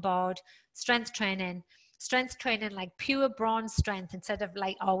take on board strength training like pure brawn strength, instead of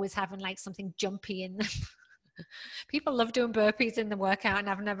like always having like something jumpy in them. People love doing burpees in the workout, and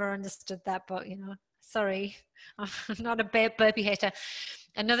I've never understood that, but sorry, I'm not a burpee hater.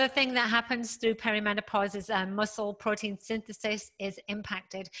 Another thing that happens through perimenopause is muscle protein synthesis is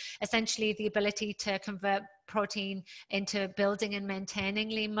impacted. Essentially, the ability to convert protein into building and maintaining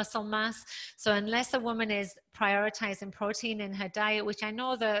lean muscle mass. So unless a woman is prioritizing protein in her diet, which I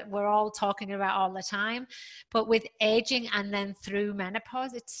know that we're all talking about all the time, but with aging and then through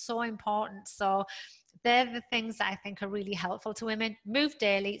menopause, it's so important. So they're the things that I think are really helpful to women. Move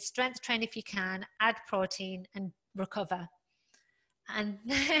daily, strength train if you can, add protein, and recover. And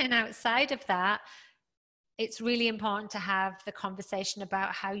then outside of that, it's really important to have the conversation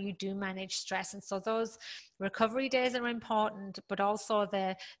about how you do manage stress. And so those recovery days are important, but also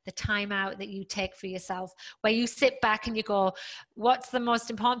the time out that you take for yourself, where you sit back and you go, what's the most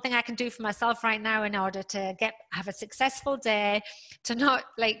important thing I can do for myself right now in order to have a successful day, to not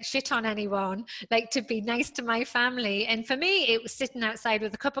like shit on anyone, like to be nice to my family. And for me, it was sitting outside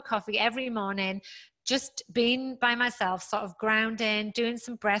with a cup of coffee every morning, just being by myself, sort of grounding, doing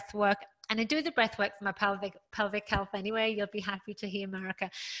some breath work. And I do the breath work for my pelvic health anyway. You'll be happy to hear, Marika.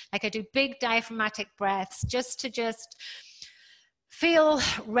 Like, I do big diaphragmatic breaths just to feel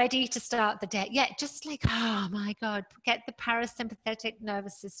ready to start the day. Yeah, just like, oh my God, get the parasympathetic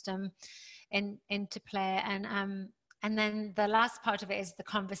nervous system into play. And then the last part of it is the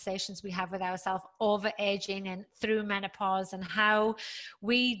conversations we have with ourselves over aging and through menopause, and how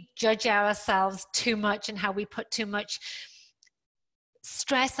we judge ourselves too much and how we put too much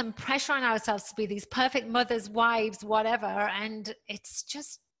stress and pressure on ourselves to be these perfect mothers, wives, whatever. And it's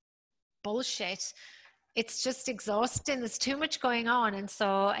just bullshit. It's just exhausting. There's too much going on. And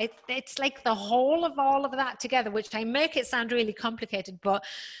so it's like the whole of all of that together, which I make it sound really complicated, but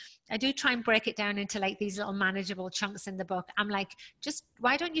I do try and break it down into like these little manageable chunks in the book. I'm like, just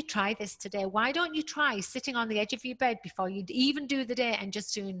why don't you try this today? Why don't you try sitting on the edge of your bed before you even do the day and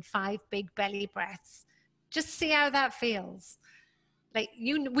just doing 5 big belly breaths? Just see how that feels. Like,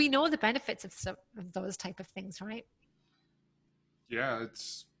 we know the benefits of those type of things, right? Yeah,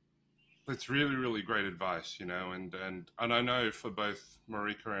 it's really, really great advice, you know, and I know for both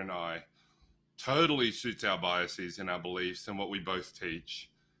Marika and I, totally suits our biases and our beliefs and what we both teach,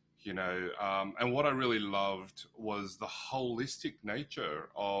 you know. And what I really loved was the holistic nature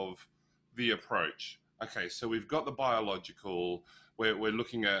of the approach. Okay, so we've got the biological, we're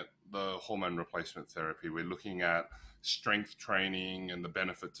looking at the hormone replacement therapy, we're looking at strength training and the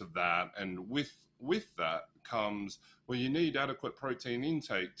benefits of that, and with that comes, well, you need adequate protein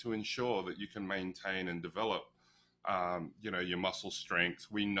intake to ensure that you can maintain and develop you know, your muscle strength.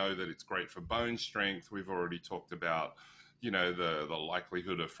 We know that it's great for bone strength. We've already talked about, you know, the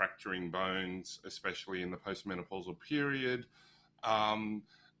likelihood of fracturing bones, especially in the postmenopausal period,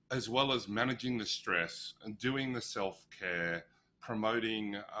 as well as managing the stress and doing the self-care,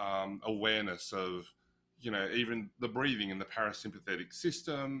 promoting awareness of, you know, even the breathing in the parasympathetic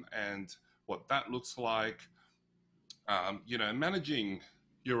system and what that looks like, you know, managing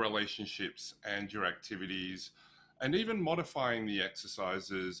your relationships and your activities, and even modifying the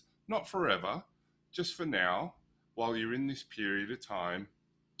exercises, not forever, just for now, while you're in this period of time,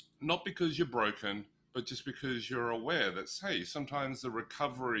 not because you're broken, but just because you're aware that, hey, sometimes the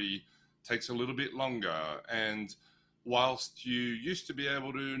recovery takes a little bit longer. And whilst you used to be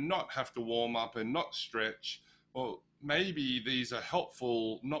able to not have to warm up and not stretch, well, maybe these are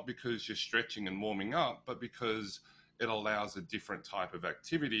helpful, not because you're stretching and warming up, but because it allows a different type of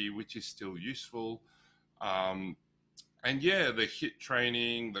activity, which is still useful. And yeah, the HIIT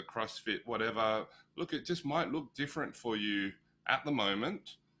training, the CrossFit, whatever, look, it just might look different for you at the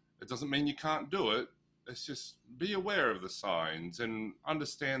moment. It doesn't mean you can't do it. It's just be aware of the signs and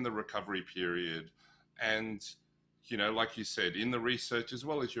understand the recovery period. And, you know, like you said, in the research as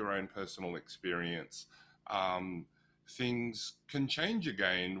well as your own personal experience, things can change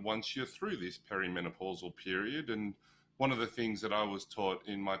again once you're through this perimenopausal period. And one of the things that I was taught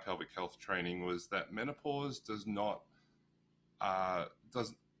in my pelvic health training was that menopause doesn't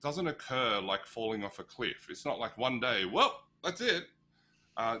occur like falling off a cliff. It's not like one day, well, that's it.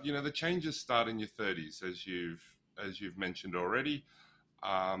 You know, the changes start in your 30s, as you've mentioned already.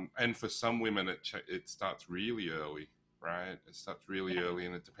 And for some women, it starts really early, right? It starts really early,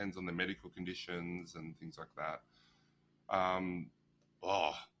 and it depends on the medical conditions and things like that.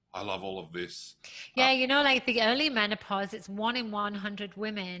 Oh, I love all of this. Yeah, you know, like the early menopause, it's 1 in 100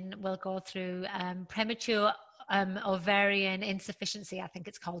 women will go through premature ovarian insufficiency, I think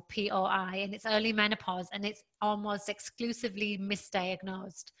it's called POI, and it's early menopause, and it's almost exclusively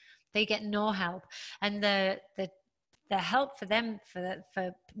misdiagnosed. They get no help, and the help for them, for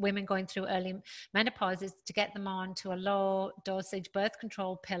women going through early menopause, is to get them on to a low dosage birth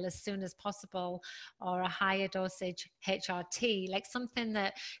control pill as soon as possible, or a higher dosage HRT, like something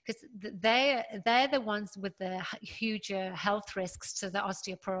that, because they're the ones with the huger health risks to the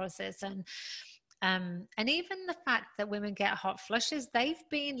osteoporosis. And even the fact that women get hot flushes, they've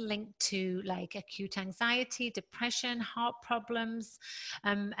been linked to like acute anxiety, depression, heart problems,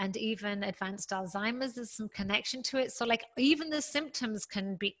 and even advanced Alzheimer's. There's some connection to it. So like even the symptoms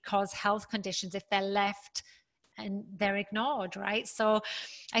can cause health conditions if they're left and they're ignored, right? So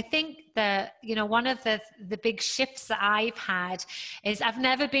I think that, you know, one of the big shifts that I've had is I've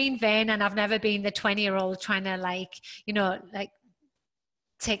never been vain, and I've never been the 20-year-old trying to like, you know, like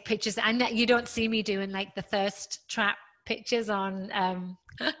take pictures, and you don't see me doing like the thirst trap pictures on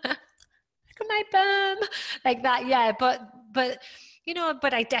look at my bum like that. Yeah, but you know,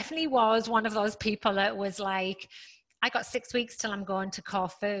 but I definitely was one of those people that was like, I got 6 weeks till I'm going to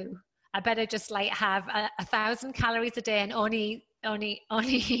Corfu. I better just like have 1,000 calories a day and only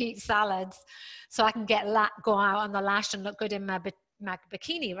eat salads, so I can go out on the lash and look good in my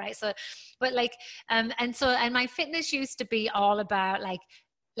bikini, right? So, but like, and my fitness used to be all about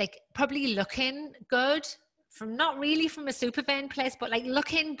like probably looking good, from not really from a super vain place, but like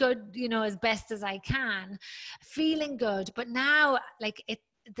looking good, you know, as best as I can, feeling good. But now like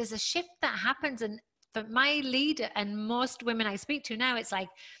there's a shift that happens. And for my leader and most women I speak to now, it's like,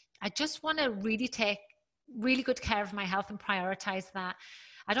 I just want to really take really good care of my health and prioritize that.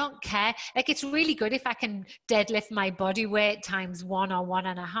 I don't care. Like, it's really good if I can deadlift my body weight times 1 or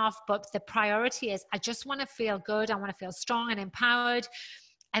 1.5, but the priority is I just want to feel good. I want to feel strong and empowered.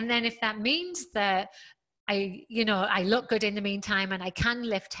 And then if that means that I look good in the meantime and I can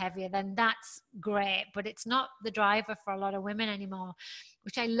lift heavier, then that's great. But it's not the driver for a lot of women anymore,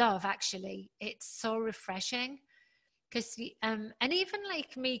 which I love, actually. It's so refreshing. Because and even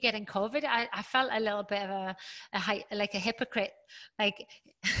like me getting COVID, I felt a little bit of a hypocrite. Like,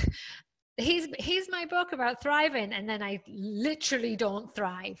 here's my book about thriving, and then I literally don't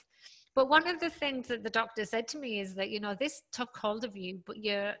thrive. But one of the things that the doctor said to me is that, this took hold of you, but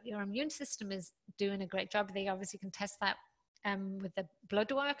your immune system is doing a great job. They obviously can test that with the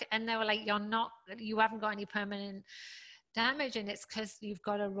blood work, and they were like, you haven't got any permanent damage, and it's because you've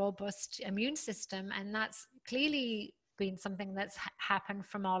got a robust immune system. And that's clearly been something that's happened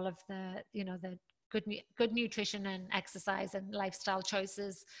from all of the the good nutrition and exercise and lifestyle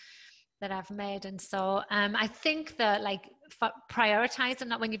choices that I've made. And so I think that, like, prioritizing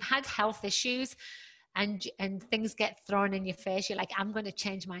that when you've had health issues and things get thrown in your face, you're like, I'm going to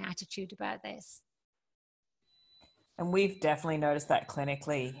change my attitude about this. And we've definitely noticed that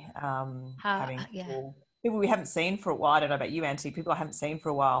clinically, having yeah. people we haven't seen for a while. I don't know about you, Auntie, people I haven't seen for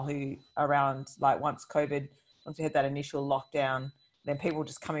a while who around, like, once we had that initial lockdown, then people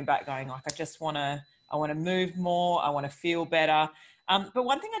just coming back going like, I want to move more. I want to feel better. But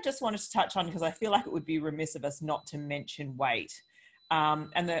one thing I just wanted to touch on, because I feel like it would be remiss of us not to mention weight. I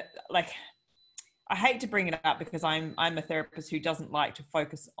hate to bring it up because I'm a therapist who doesn't like to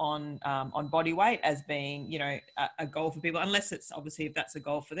focus on body weight as being, a goal for people, unless it's obviously, if that's a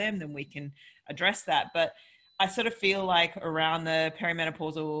goal for them, then we can address that. But I sort of feel like around the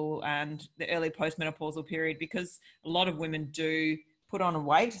perimenopausal and the early postmenopausal period, because a lot of women do put on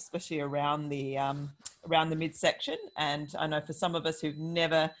weight, especially around the midsection. And I know for some of us who've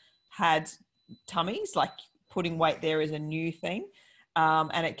never had tummies, like, putting weight there is a new thing.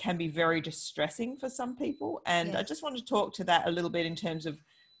 And it can be very distressing for some people. And yes. I just want to talk to that a little bit in terms of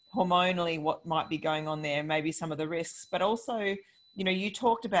hormonally what might be going on there, maybe some of the risks, but also, you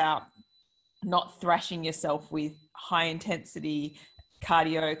talked about not thrashing yourself with high intensity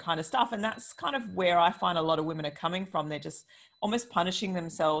cardio kind of stuff. And that's kind of where I find a lot of women are coming from. They're just almost punishing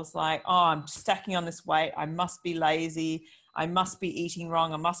themselves, like, oh, I'm stacking on this weight. I must be lazy. I must be eating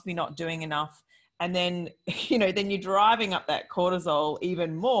wrong. I must be not doing enough. And then, then you're driving up that cortisol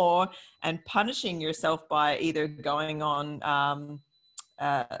even more and punishing yourself by either going on,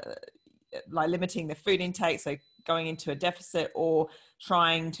 like limiting the food intake, so going into a deficit, or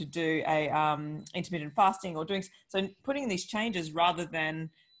trying to do a intermittent fasting, or putting these changes rather than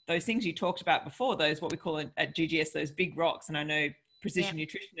those things you talked about before, those what we call at GGS, those big rocks. And I know precision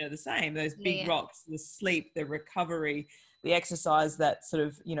nutrition are the same, those big rocks, the sleep, the recovery, the exercise that sort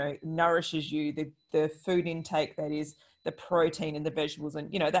of, nourishes you, the food intake, that is the protein and the vegetables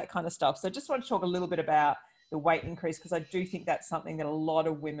and, that kind of stuff. So I just want to talk a little bit about the weight increase, because I do think that's something that a lot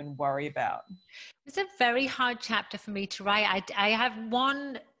of women worry about. It's a very hard chapter for me to write. I have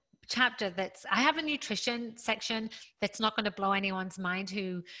one chapter I have a nutrition section that's not going to blow anyone's mind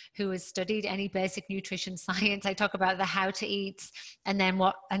who has studied any basic nutrition science. I talk about the how to eat and then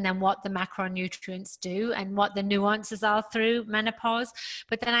what the macronutrients do and what the nuances are through menopause.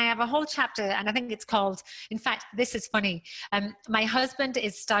 But then I have a whole chapter, and I think it's called, in fact, this is funny. My husband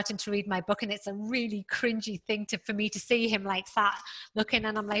is starting to read my book, and it's a really cringy thing for me to see him like sat looking,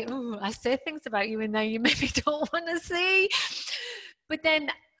 and I'm like, ooh, I say things about you in there you maybe don't want to see. But then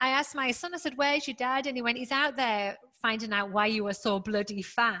I asked my son, I said, where's your dad? And he went, he's out there finding out why you were so bloody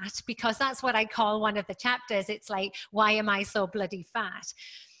fat, because that's what I call one of the chapters. It's like, why am I so bloody fat?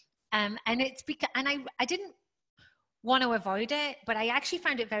 And it's because, and I didn't want to avoid it, but I actually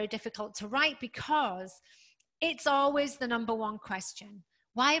found it very difficult to write, because it's always the number one question.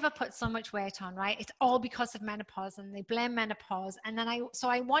 Why have I put so much weight on, right? It's all because of menopause, and they blame menopause. And then I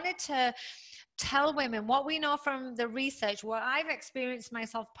wanted to tell women what we know from the research, what I've experienced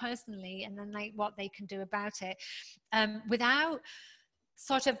myself personally, and then like what they can do about it, without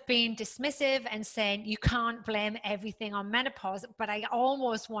sort of being dismissive and saying you can't blame everything on menopause. But I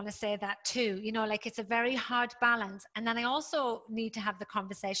almost want to say that too, like it's a very hard balance. And then I also need to have the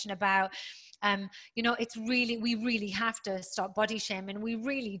conversation about, we really have to stop body shaming. We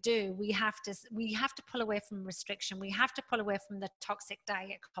really do. We have to pull away from restriction. We have to pull away from the toxic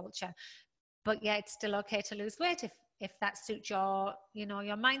diet culture. But yeah, it's still okay to lose weight if that suits your, you know,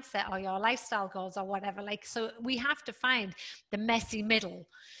 your mindset or your lifestyle goals or whatever. Like, so we have to find the messy middle.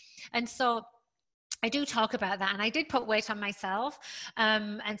 And so I do talk about that, and I did put weight on myself,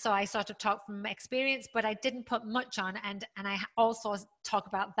 and so I sort of talk from experience, but I didn't put much on, and I also talk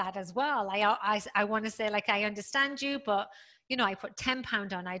about that as well. I want to say, like, I understand you, but you know, I put 10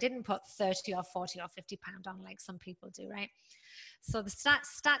 pound on. I didn't put 30 or 40 or 50 pound on like some people do, right? So the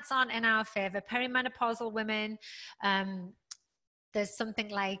stats aren't in our favor. Perimenopausal women, there's something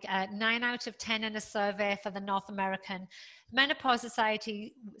like 9 out of 10 in a survey for the North American Menopause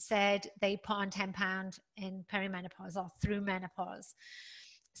Society said they put on 10 pounds in perimenopause or through menopause.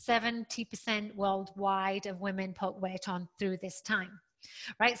 70% worldwide of women put weight on through this time,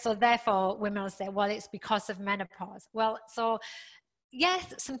 right? So therefore women will say, well, it's because of menopause. Well, so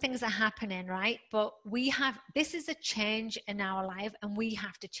yes, some things are happening, right? But this is a change in our life, and we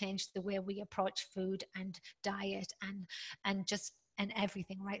have to change the way we approach food and diet and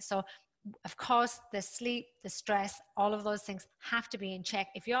everything, right? So of course the sleep, the stress, all of those things have to be in check.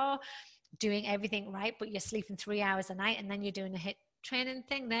 If you're doing everything right, but you're sleeping 3 hours a night and then you're doing a HIIT training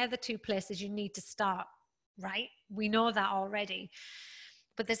thing, they're the two places you need to start, right? We know that already.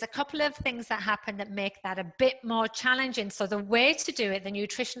 But there's a couple of things that happen that make that a bit more challenging. So the way to do it, the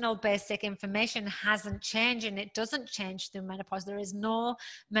nutritional basic information hasn't changed, and it doesn't change through menopause. There is no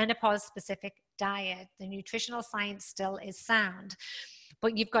menopause specific diet. The nutritional science still is sound,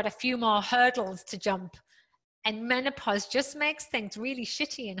 but you've got a few more hurdles to jump. And menopause just makes things really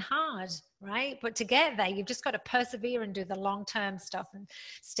shitty and hard, right? But to get there, you've just got to persevere and do the long-term stuff and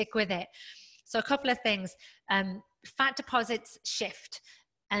stick with it. So a couple of things. Fat deposits shift.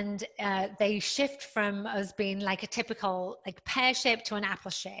 And they shift from us being like a typical like pear shape to an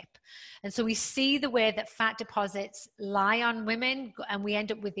apple shape. And so we see the way that fat deposits lie on women, and we end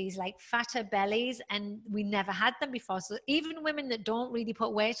up with these like fatter bellies, and we never had them before. So even women that don't really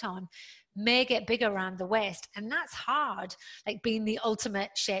put weight on may get bigger around the waist. And that's hard, like being the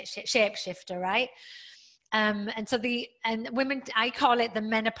ultimate shapeshifter, right? And so women, I call it the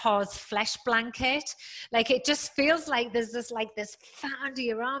menopause flesh blanket. Like, it just feels like there's this fat under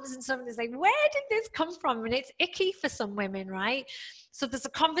your arms, and somebody's like, where did this come from? And it's icky for some women, right? So there's a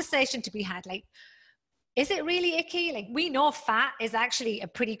conversation to be had, like, is it really icky? Like, we know fat is actually a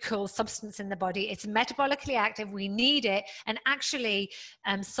pretty cool substance in the body. It's metabolically active. We need it. And actually,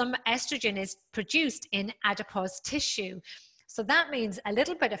 some estrogen is produced in adipose tissue. So that means a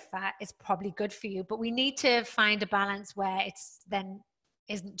little bit of fat is probably good for you, but we need to find a balance where it's then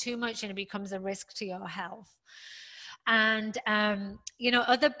isn't too much and it becomes a risk to your health. And, you know,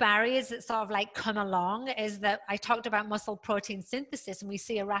 other barriers that sort of like come along is that I talked about muscle protein synthesis, and we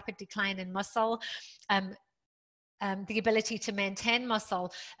see a rapid decline in muscle, the ability to maintain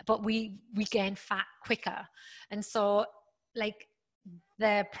muscle, but we gain fat quicker. And so, like,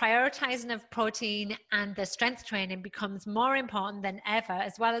 the prioritizing of protein and the strength training becomes more important than ever,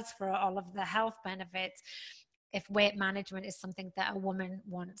 as well as for all of the health benefits, if weight management is something that a woman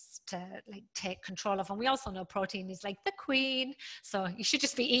wants to like take control of. And we also know protein is like the queen, so you should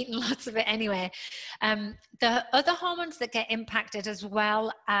just be eating lots of it anyway. The other hormones that get impacted as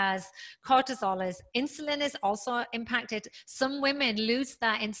well as cortisol is insulin is also impacted. Some women lose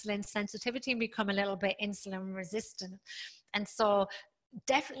that insulin sensitivity and become a little bit insulin resistant. And so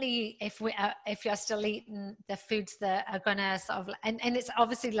definitely if you're still eating the foods that are gonna sort of, and it's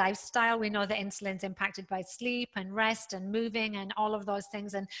obviously lifestyle. We know that insulin's impacted by sleep and rest and moving and all of those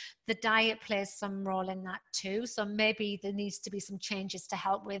things, and the diet plays some role in that too. So maybe there needs to be some changes to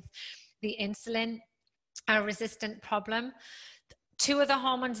help with the insulin resistant problem. Two of the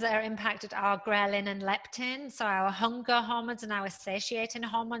hormones that are impacted are ghrelin and leptin. So our hunger hormones and our satiating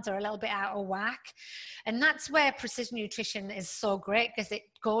hormones are a little bit out of whack. And that's where precision nutrition is so great, because it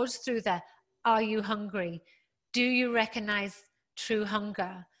goes through the, are you hungry? Do you recognize true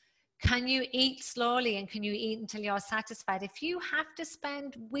hunger? Can you eat slowly, and can you eat until you're satisfied? If you have to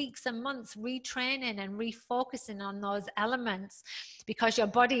spend weeks and months retraining and refocusing on those elements because your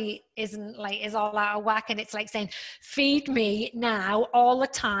body is all out of whack, and it's like saying, feed me now all the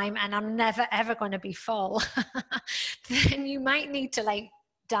time and I'm never ever going to be full, then you might need to like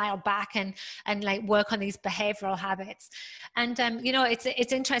dial back and like work on these behavioral habits. And you know, it's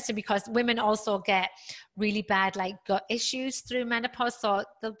interesting because women also get really bad like gut issues through menopause. So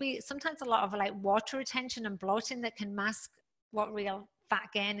there'll be sometimes a lot of like water retention and bloating that can mask what real fat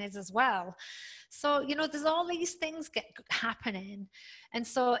gain is as well. So, you know, there's all these things happening. And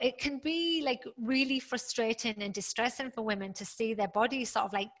so it can be like really frustrating and distressing for women to see their bodies sort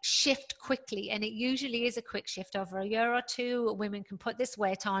of like shift quickly. And it usually is a quick shift. Over a year or two, women can put this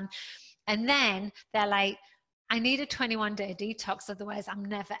weight on, and then they're like, I need a 21-day detox, otherwise I'm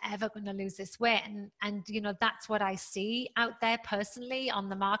never ever going to lose this weight. And you know, that's what I see out there personally on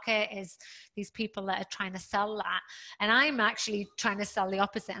the market, is these people that are trying to sell that. And I'm actually trying to sell the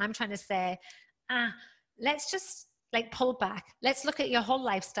opposite. I'm trying to say, let's just like pull back. Let's look at your whole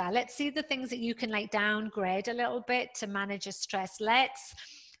lifestyle. Let's see the things that you can like downgrade a little bit to manage your stress. Let's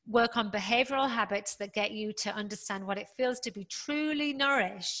work on behavioral habits that get you to understand what it feels to be truly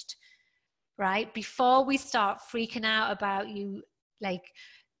nourished, right? Before we start freaking out about you like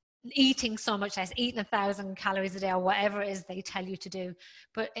eating so much less, eating 1,000 calories a day or whatever it is they tell you to do.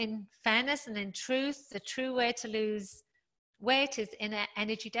 But in fairness and in truth, the true way to lose weight is in an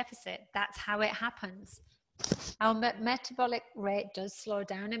energy deficit. That's how it happens. Our metabolic rate does slow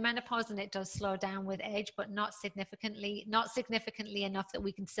down in menopause, and it does slow down with age, but not significantly enough that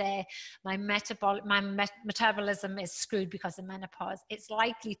we can say my metabolism is screwed because of menopause. It's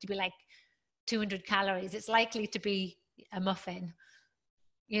likely to be like 200 calories. It's likely to be a muffin,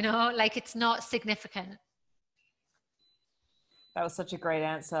 you know, like it's not significant. That was such a great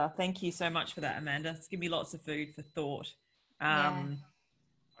answer. Thank you so much for that, Amanda. It's given me lots of food for thought. Yeah.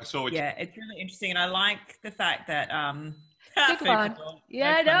 I saw it. Yeah, it's really interesting. And I like the fact that good one.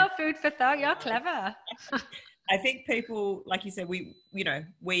 Yeah, no, food for thought. You're clever. I think people, like you said, we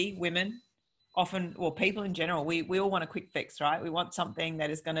women often, or people in general, we all want a quick fix, right? We want something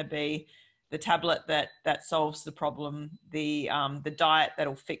that is going to be the tablet that solves the problem, the diet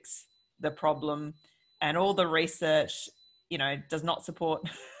that'll fix the problem, and all the research, you know, does not support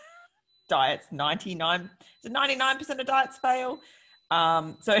diets. 99% of diets fail.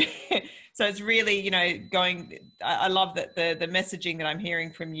 So it's really, you know, I love that the messaging that I'm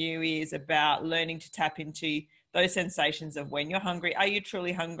hearing from you is about learning to tap into those sensations of when you're hungry. Are you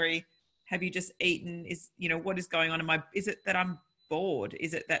truly hungry? Have you just eaten? You know, what is going on is it that I'm bored?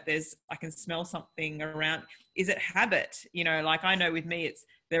 Is it that I can smell something around? Is it habit? You know, like I know with me,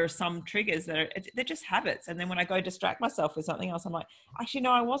 there are some triggers they're just habits. And then when I go distract myself with something else, I'm like, actually,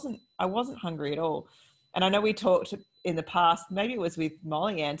 no, I wasn't hungry at all. And I know we talked in the past, maybe it was with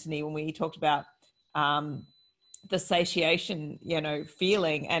Molly Anthony, when we talked about the satiation, you know,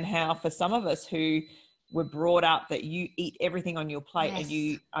 feeling, and how for some of us who were brought up that you eat everything on your plate, yes, and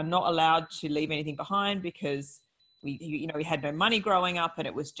you are not allowed to leave anything behind because we had no money growing up, and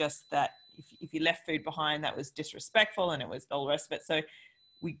it was just that if you left food behind, that was disrespectful, and it was all the rest of it. So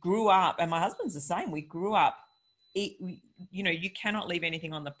we grew up, and my husband's the same. We grew up, you cannot leave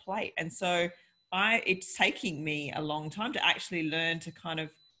anything on the plate. And so it's taking me a long time to actually learn to kind of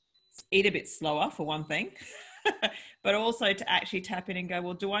eat a bit slower, for one thing, but also to actually tap in and go,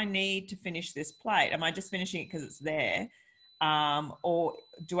 well, do I need to finish this plate? Am I just finishing it because it's there? Or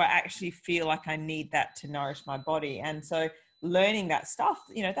do I actually feel like I need that to nourish my body? And so learning that stuff,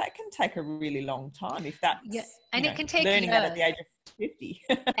 you know, that can take a really long time if that's, yeah. And it can take learning years. that at the age of 50.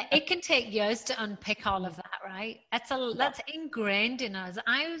 It can take years to unpick all of that, right? That's ingrained in us.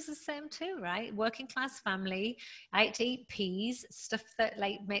 I was the same too, right? Working class family. I had to eat peas, stuff that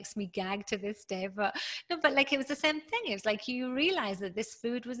like makes me gag to this day. But like it was the same thing. It was like you realize that this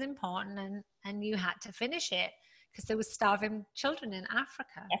food was important, and you had to finish it because there was starving children in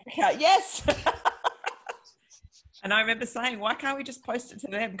Africa. Yes. And I remember saying, why can't we just post it to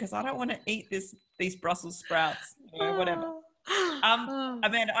them? Because I don't want to eat these Brussels sprouts, whatever.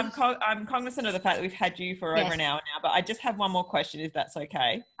 Amanda, I'm cognizant of the fact that we've had you for over an hour now, but I just have one more question, if that's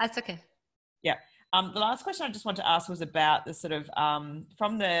okay. That's okay. Yeah. The last question I just want to ask was about the sort of,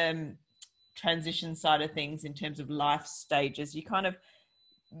 from the transition side of things in terms of life stages. You kind of,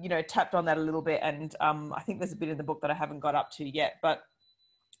 you know, tapped on that a little bit, and I think there's a bit in the book that I haven't got up to yet, but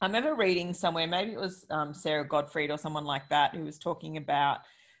I remember reading somewhere, maybe it was Sarah Gottfried or someone like that, who was talking about,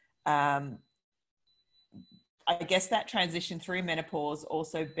 I guess, that transition through menopause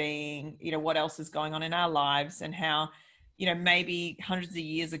also being, you know, what else is going on in our lives, and how, you know, maybe hundreds of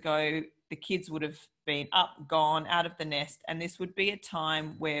years ago, the kids would have been up, gone, out of the nest, and this would be a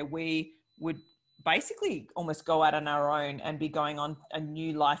time where we would basically almost go out on our own and be going on a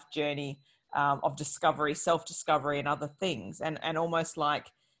new life journey of discovery, self-discovery, and other things, and almost like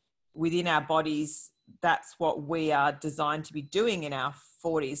within our bodies, that's what we are designed to be doing in our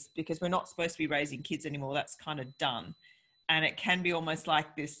 40s, because we're not supposed to be raising kids anymore. That's kind of done. And it can be almost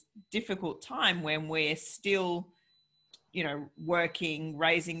like this difficult time when we're still, you know, working,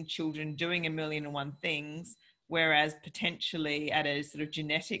 raising children, doing 1,000,001 things, whereas potentially at a sort of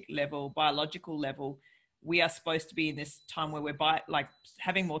genetic level, biological level, we are supposed to be in this time where we're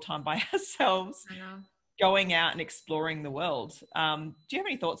having more time by ourselves, going out and exploring the world. Do you have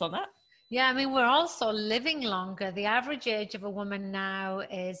any thoughts on that? Yeah, I mean, we're also living longer. The average age of a woman now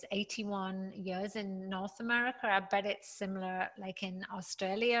is 81 years in North America. I bet it's similar like in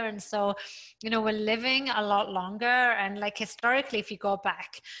Australia. And so, we're living a lot longer. And like historically, if you go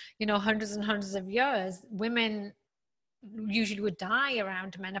back, hundreds and hundreds of years, women usually would die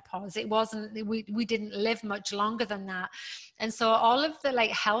around menopause. It wasn't, we didn't live much longer than that. And so all of the like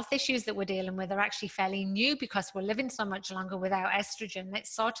health issues that we're dealing with are actually fairly new because we're living so much longer without estrogen.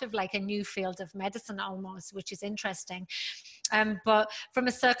 It's sort of like a new field of medicine almost, which is interesting. But from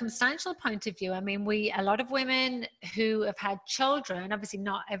a circumstantial point of view, I mean, a lot of women who have had children, obviously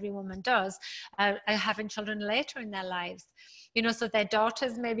not every woman does, are having children later in their lives. So their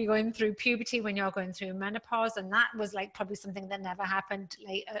daughters may be going through puberty when you're going through menopause, and that was like probably something that never happened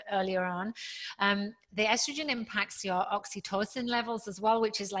earlier on. The estrogen impacts your oxytocin levels as well,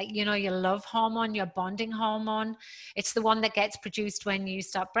 which is like, your love hormone, your bonding hormone. It's the one that gets produced when you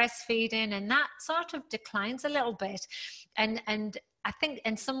start breastfeeding, and that sort of declines a little bit. And I think,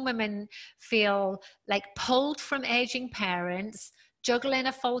 and some women feel like pulled from aging parents, juggling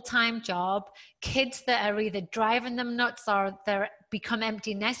a full-time job, kids that are either driving them nuts or they become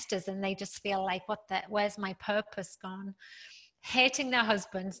empty nesters and they just feel like, where's my purpose gone? Hating their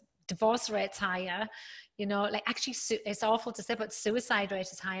husbands, divorce rates higher, like actually it's awful to say, but suicide rate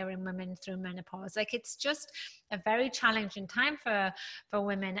is higher in women through menopause. Like it's just a very challenging time for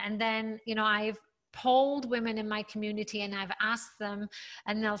women. And then, I've polled women in my community and I've asked them,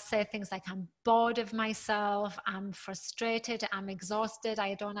 and they'll say things like, I'm bored of myself, I'm frustrated, I'm exhausted,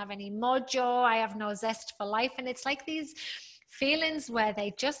 I don't have any mojo, I have no zest for life. And it's like these feelings where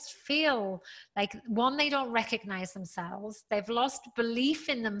they just feel like, one, they don't recognize themselves, they've lost belief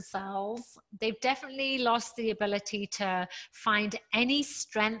in themselves, they've definitely lost the ability to find any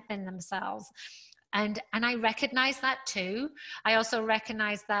strength in themselves. And I recognize that too. I also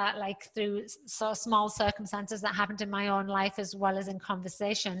recognize that like through so small circumstances that happened in my own life as well as in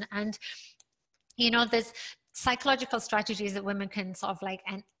conversation. And, there's psychological strategies that women can sort of like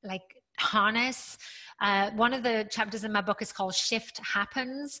harness. One of the chapters in my book is called Shift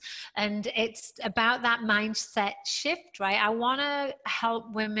Happens. And it's about that mindset shift, right? I want to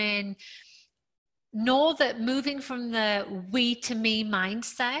help women know that moving from the we to me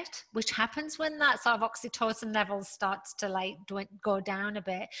mindset, which happens when that sort of oxytocin level starts to like go down a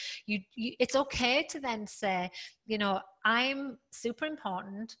bit, it's okay to then say, I'm super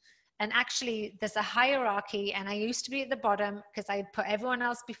important. And actually there's a hierarchy, and I used to be at the bottom because I put everyone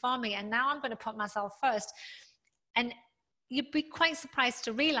else before me, and now I'm going to put myself first. And you'd be quite surprised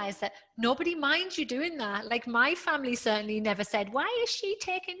to realize that nobody minds you doing that. Like my family certainly never said, why is she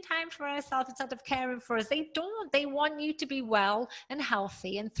taking time for herself instead of caring for us? They don't. They want you to be well and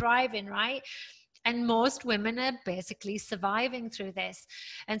healthy and thriving, right? And most women are basically surviving through this.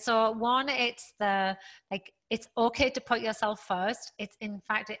 And so one, it's it's okay to put yourself first. It's, in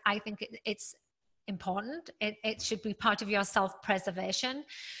fact, I think it's important. It should be part of your self-preservation.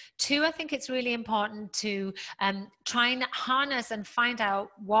 Two, I think it's really important to try and harness and find out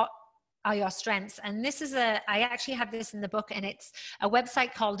what are your strengths. And this is I actually have this in the book, and it's a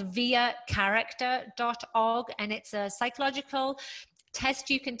website called viacharacter.org, and it's a psychological test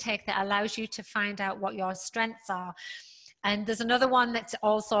you can take that allows you to find out what your strengths are. And there's another one that's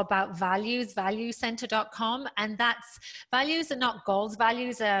also about values, valuecenter.com. And that's, values are not goals.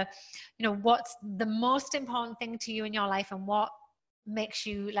 Values are, what's the most important thing to you in your life and what makes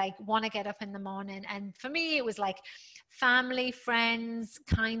you like want to get up in the morning. And for me, it was like family, friends,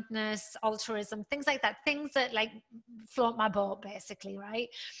 kindness, altruism, things like that, things that like float my boat basically, right?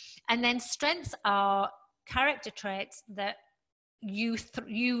 And then strengths are character traits that you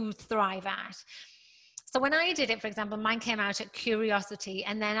thrive at. So when I did it, for example, mine came out at curiosity.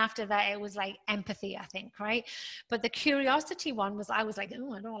 And then after that, it was like empathy, I think, right? But the curiosity one was, I was like,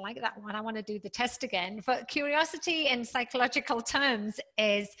 oh, I don't like that one. I want to do the test again. But curiosity in psychological terms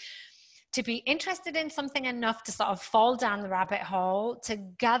is to be interested in something enough to sort of fall down the rabbit hole, to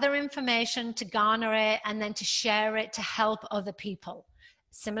gather information, to garner it, and then to share it to help other people.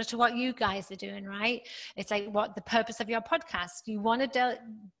 Similar to what you guys are doing, right? It's like what the purpose of your podcast. You want to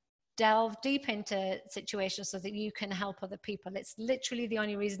delve deep into situations so that you can help other people. It's literally the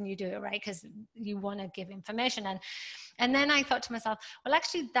only reason you do it, right? Because you want to give information. And then I thought to myself, well,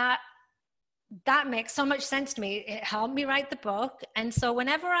 actually that makes so much sense to me. It helped me write the book. And so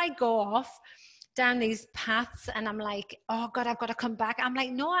whenever I go off down these paths and I'm like, oh God, I've got to come back, I'm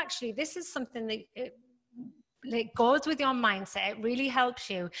like, no, actually, this is something that it goes with your mindset. It really helps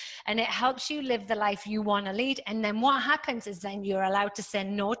you, and it helps you live the life you want to lead. And then what happens is then you're allowed to say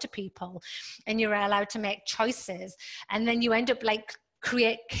no to people, and you're allowed to make choices, and then you end up like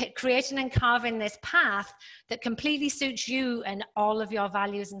creating and carving this path that completely suits you and all of your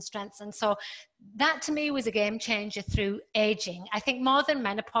values and strengths. And so that to me was a game changer through aging. I think more than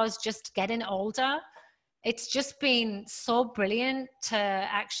menopause, just getting older, it's just been so brilliant to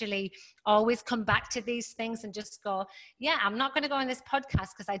actually always come back to these things and just go, yeah, I'm not going to go on this podcast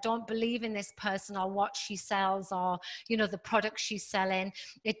because I don't believe in this person or what she sells or, you know, the product she's selling.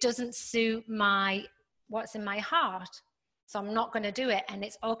 It doesn't suit what's in my heart. So I'm not going to do it. And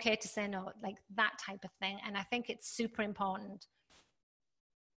it's okay to say no, like that type of thing. And I think it's super important.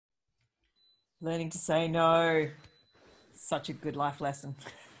 Learning to say no. Such a good life lesson.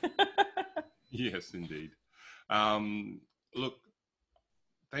 Yes, indeed. Look,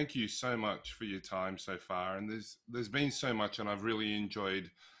 thank you so much for your time so far. And there's been so much, and I've really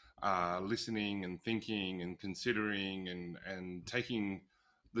enjoyed listening and thinking and considering and taking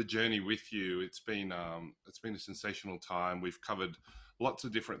the journey with you. It's been a sensational time. We've covered lots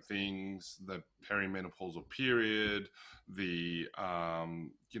of different things: the perimenopausal period, the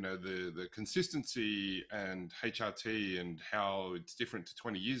the consistency and HRT and how it's different to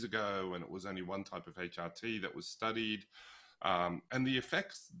 20 years ago when it was only one type of HRT that was studied, and the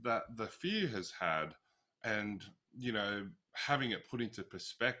effects that the fear has had, and having it put into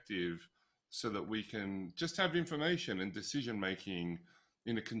perspective so that we can just have information and decision making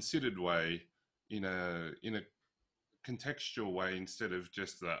in a considered way, in a contextual way, instead of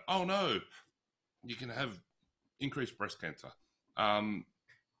just that, oh no, you can have increased breast cancer.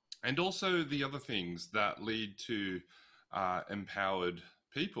 And also the other things that lead to empowered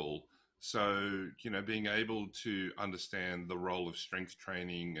people. So, being able to understand the role of strength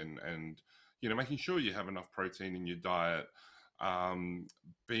training and making sure you have enough protein in your diet,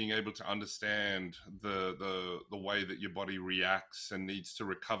 being able to understand the way that your body reacts and needs to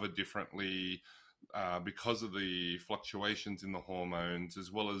recover differently because of the fluctuations in the hormones,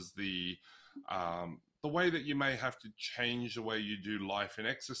 as well as the way that you may have to change the way you do life and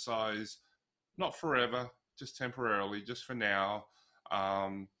exercise, not forever, just temporarily, just for now.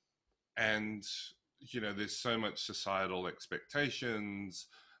 And there's so much societal expectations.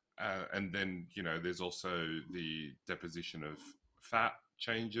 And then, there's also the deposition of fat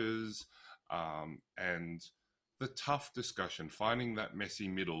changes, and the tough discussion, finding that messy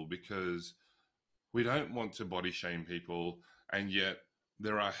middle, because we don't want to body shame people, and yet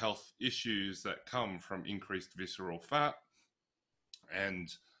there are health issues that come from increased visceral fat. And,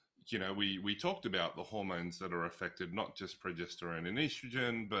 we talked about the hormones that are affected, not just progesterone and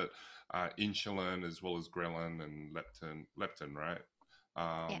estrogen, but insulin, as well as ghrelin and leptin, right?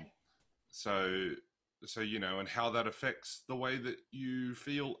 Yeah. So, and how that affects the way that you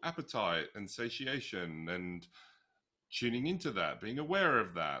feel appetite and satiation, and tuning into that, being aware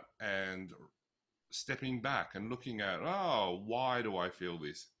of that, and stepping back and looking at, oh, why do I feel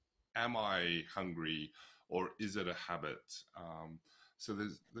this? Am I hungry, or is it a habit? So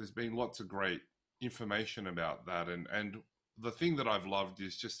there's been lots of great information about that. And the thing that I've loved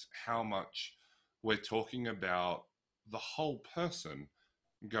is just how much we're talking about the whole person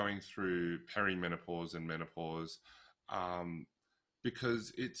going through perimenopause and menopause,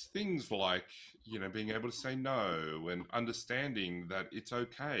 because it's things like, being able to say no, and understanding that it's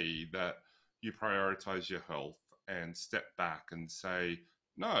okay that you prioritize your health and step back and say,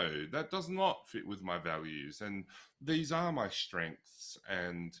 no, that does not fit with my values, and these are my strengths,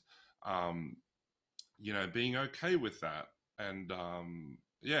 and being okay with that. And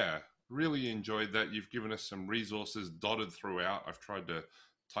really enjoyed that. You've given us some resources dotted throughout. I've tried to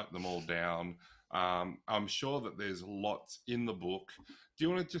type them all down. I'm sure that there's lots in the book. Do you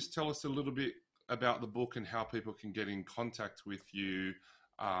want to just tell us a little bit about the book and how people can get in contact with you?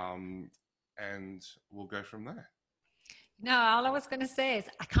 And we'll go from there. No, all I was going to say is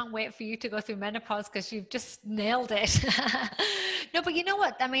I can't wait for you to go through menopause, because you've just nailed it. No, but you know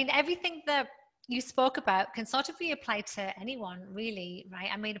what? I mean, everything that you spoke about can sort of be applied to anyone, really, right?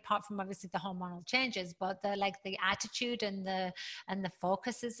 I mean, apart from obviously the hormonal changes, but the attitude and the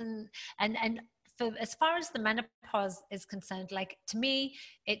focuses and for as far as the menopause is concerned, like, to me,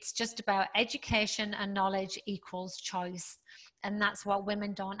 it's just about education and knowledge equals choice. And that's what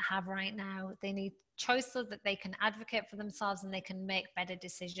women don't have right now. They need choice so that they can advocate for themselves and they can make better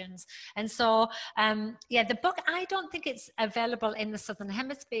decisions. And so, the book, I don't think it's available in the Southern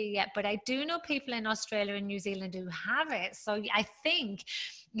Hemisphere yet, but I do know people in Australia and New Zealand who have it. So I think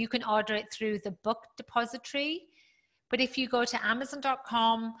you can order it through the book depository. But if you go to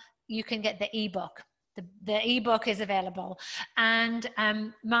Amazon.com, you can get the ebook. The ebook is available. And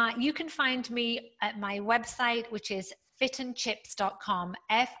you can find me at my website, which is fitandchips.com,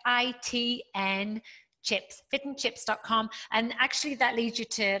 fitandchips.com, and actually that leads you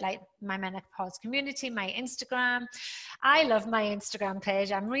to like my menopause community, my Instagram. I love my Instagram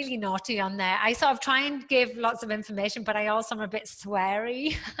page. I'm really naughty on there. I sort of try and give lots of information, but I also am a bit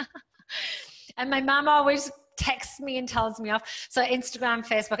sweary. And my mom always texts me and tells me off. So Instagram,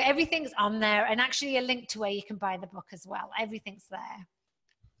 Facebook, everything's on there, and actually a link to where you can buy the book as well. Everything's there.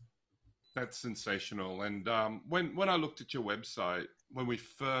 That's sensational. And when I looked at your website when we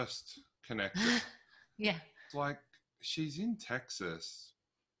first connected, yeah, it's like, she's in Texas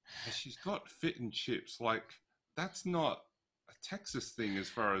and she's got Fit and Chips. Like, that's not a Texas thing as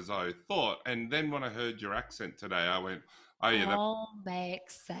far as I thought. And then when I heard your accent today, I went, oh yeah, all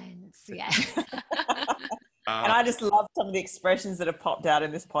makes sense. Yeah. And I just love some of the expressions that have popped out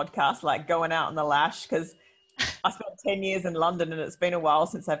in this podcast, like going out on the lash, because I spent 10 years in London and it's been a while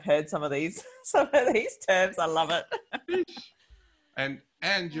since I've heard some of these terms. I love it.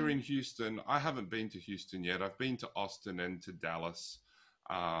 And you're in Houston. I haven't been to Houston yet. I've been to Austin and to Dallas.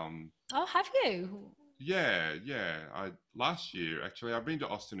 Oh, have you? Yeah. Last year, actually, I've been to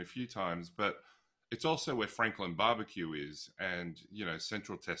Austin a few times, but it's also where Franklin Barbecue is. And, you know,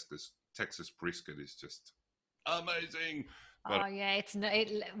 Central Texas brisket is just amazing. But, oh yeah,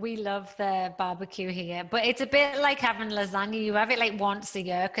 we love the barbecue here, but it's a bit like having lasagna. You have it like once a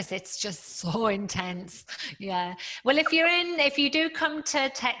year because it's just so intense. Yeah. Well, if you do come to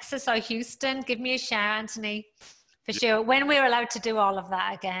Texas or Houston, give me a shout, Anthony, for sure. When we're allowed to do all of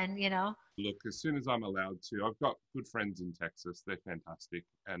that again, you know. Look, as soon as I'm allowed to, I've got good friends in Texas. They're fantastic,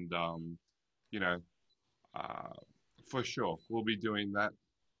 and you know, for sure, we'll be doing that.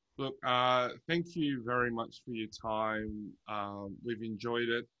 Look, thank you very much for your time. We've enjoyed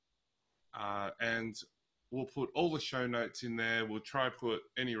it. And we'll put all the show notes in there. We'll try to put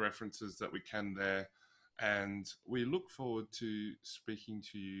any references that we can there. And we look forward to speaking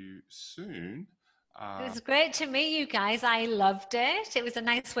to you soon. It was great to meet you guys. I loved it. It was a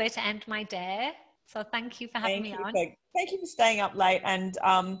nice way to end my day. So thank you for having me on. Thank you for staying up late. And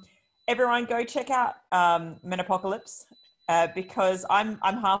everyone go check out Menopocalypse. Because I'm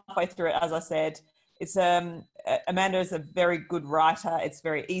halfway through it, as I said. It's Amanda is a very good writer. It's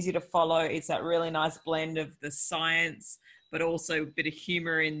very easy to follow. It's that really nice blend of the science, but also a bit of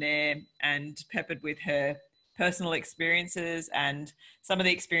humor in there, and peppered with her personal experiences and some of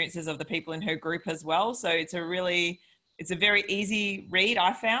the experiences of the people in her group as well. So it's a very easy read,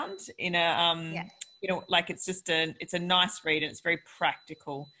 I found, in a you know, like it's a nice read, and it's very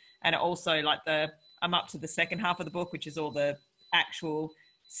practical, and also like I'm up to the second half of the book, which is all the actual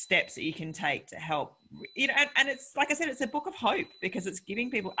steps that you can take to help, you know, and it's, like I said, it's a book of hope because it's giving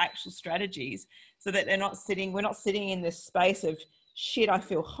people actual strategies so that we're not sitting in this space of shit, I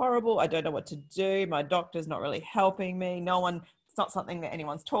feel horrible, I don't know what to do, my doctor's not really helping me, it's not something that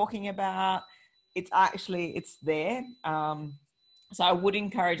anyone's talking about. It's there. So I would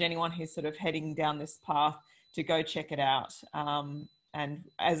encourage anyone who's sort of heading down this path to go check it out. And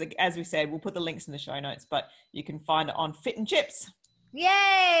as we said, we'll put the links in the show notes, but you can find it on Fit and Chips.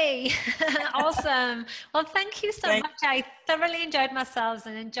 Yay! Awesome. Well, thank you so much. I thoroughly enjoyed myself,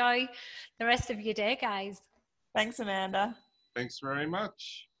 and enjoy the rest of your day, guys. Thanks, Amanda. Thanks very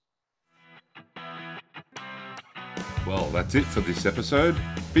much. Well, that's it for this episode.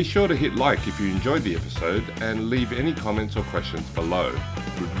 Be sure to hit like if you enjoyed the episode, and leave any comments or questions below.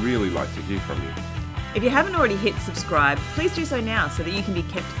 We'd really like to hear from you. If you haven't already hit subscribe, please do so now so that you can be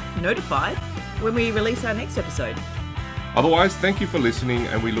kept notified when we release our next episode. Otherwise, thank you for listening,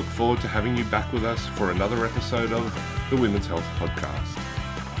 and we look forward to having you back with us for another episode of the Women's Health Podcast.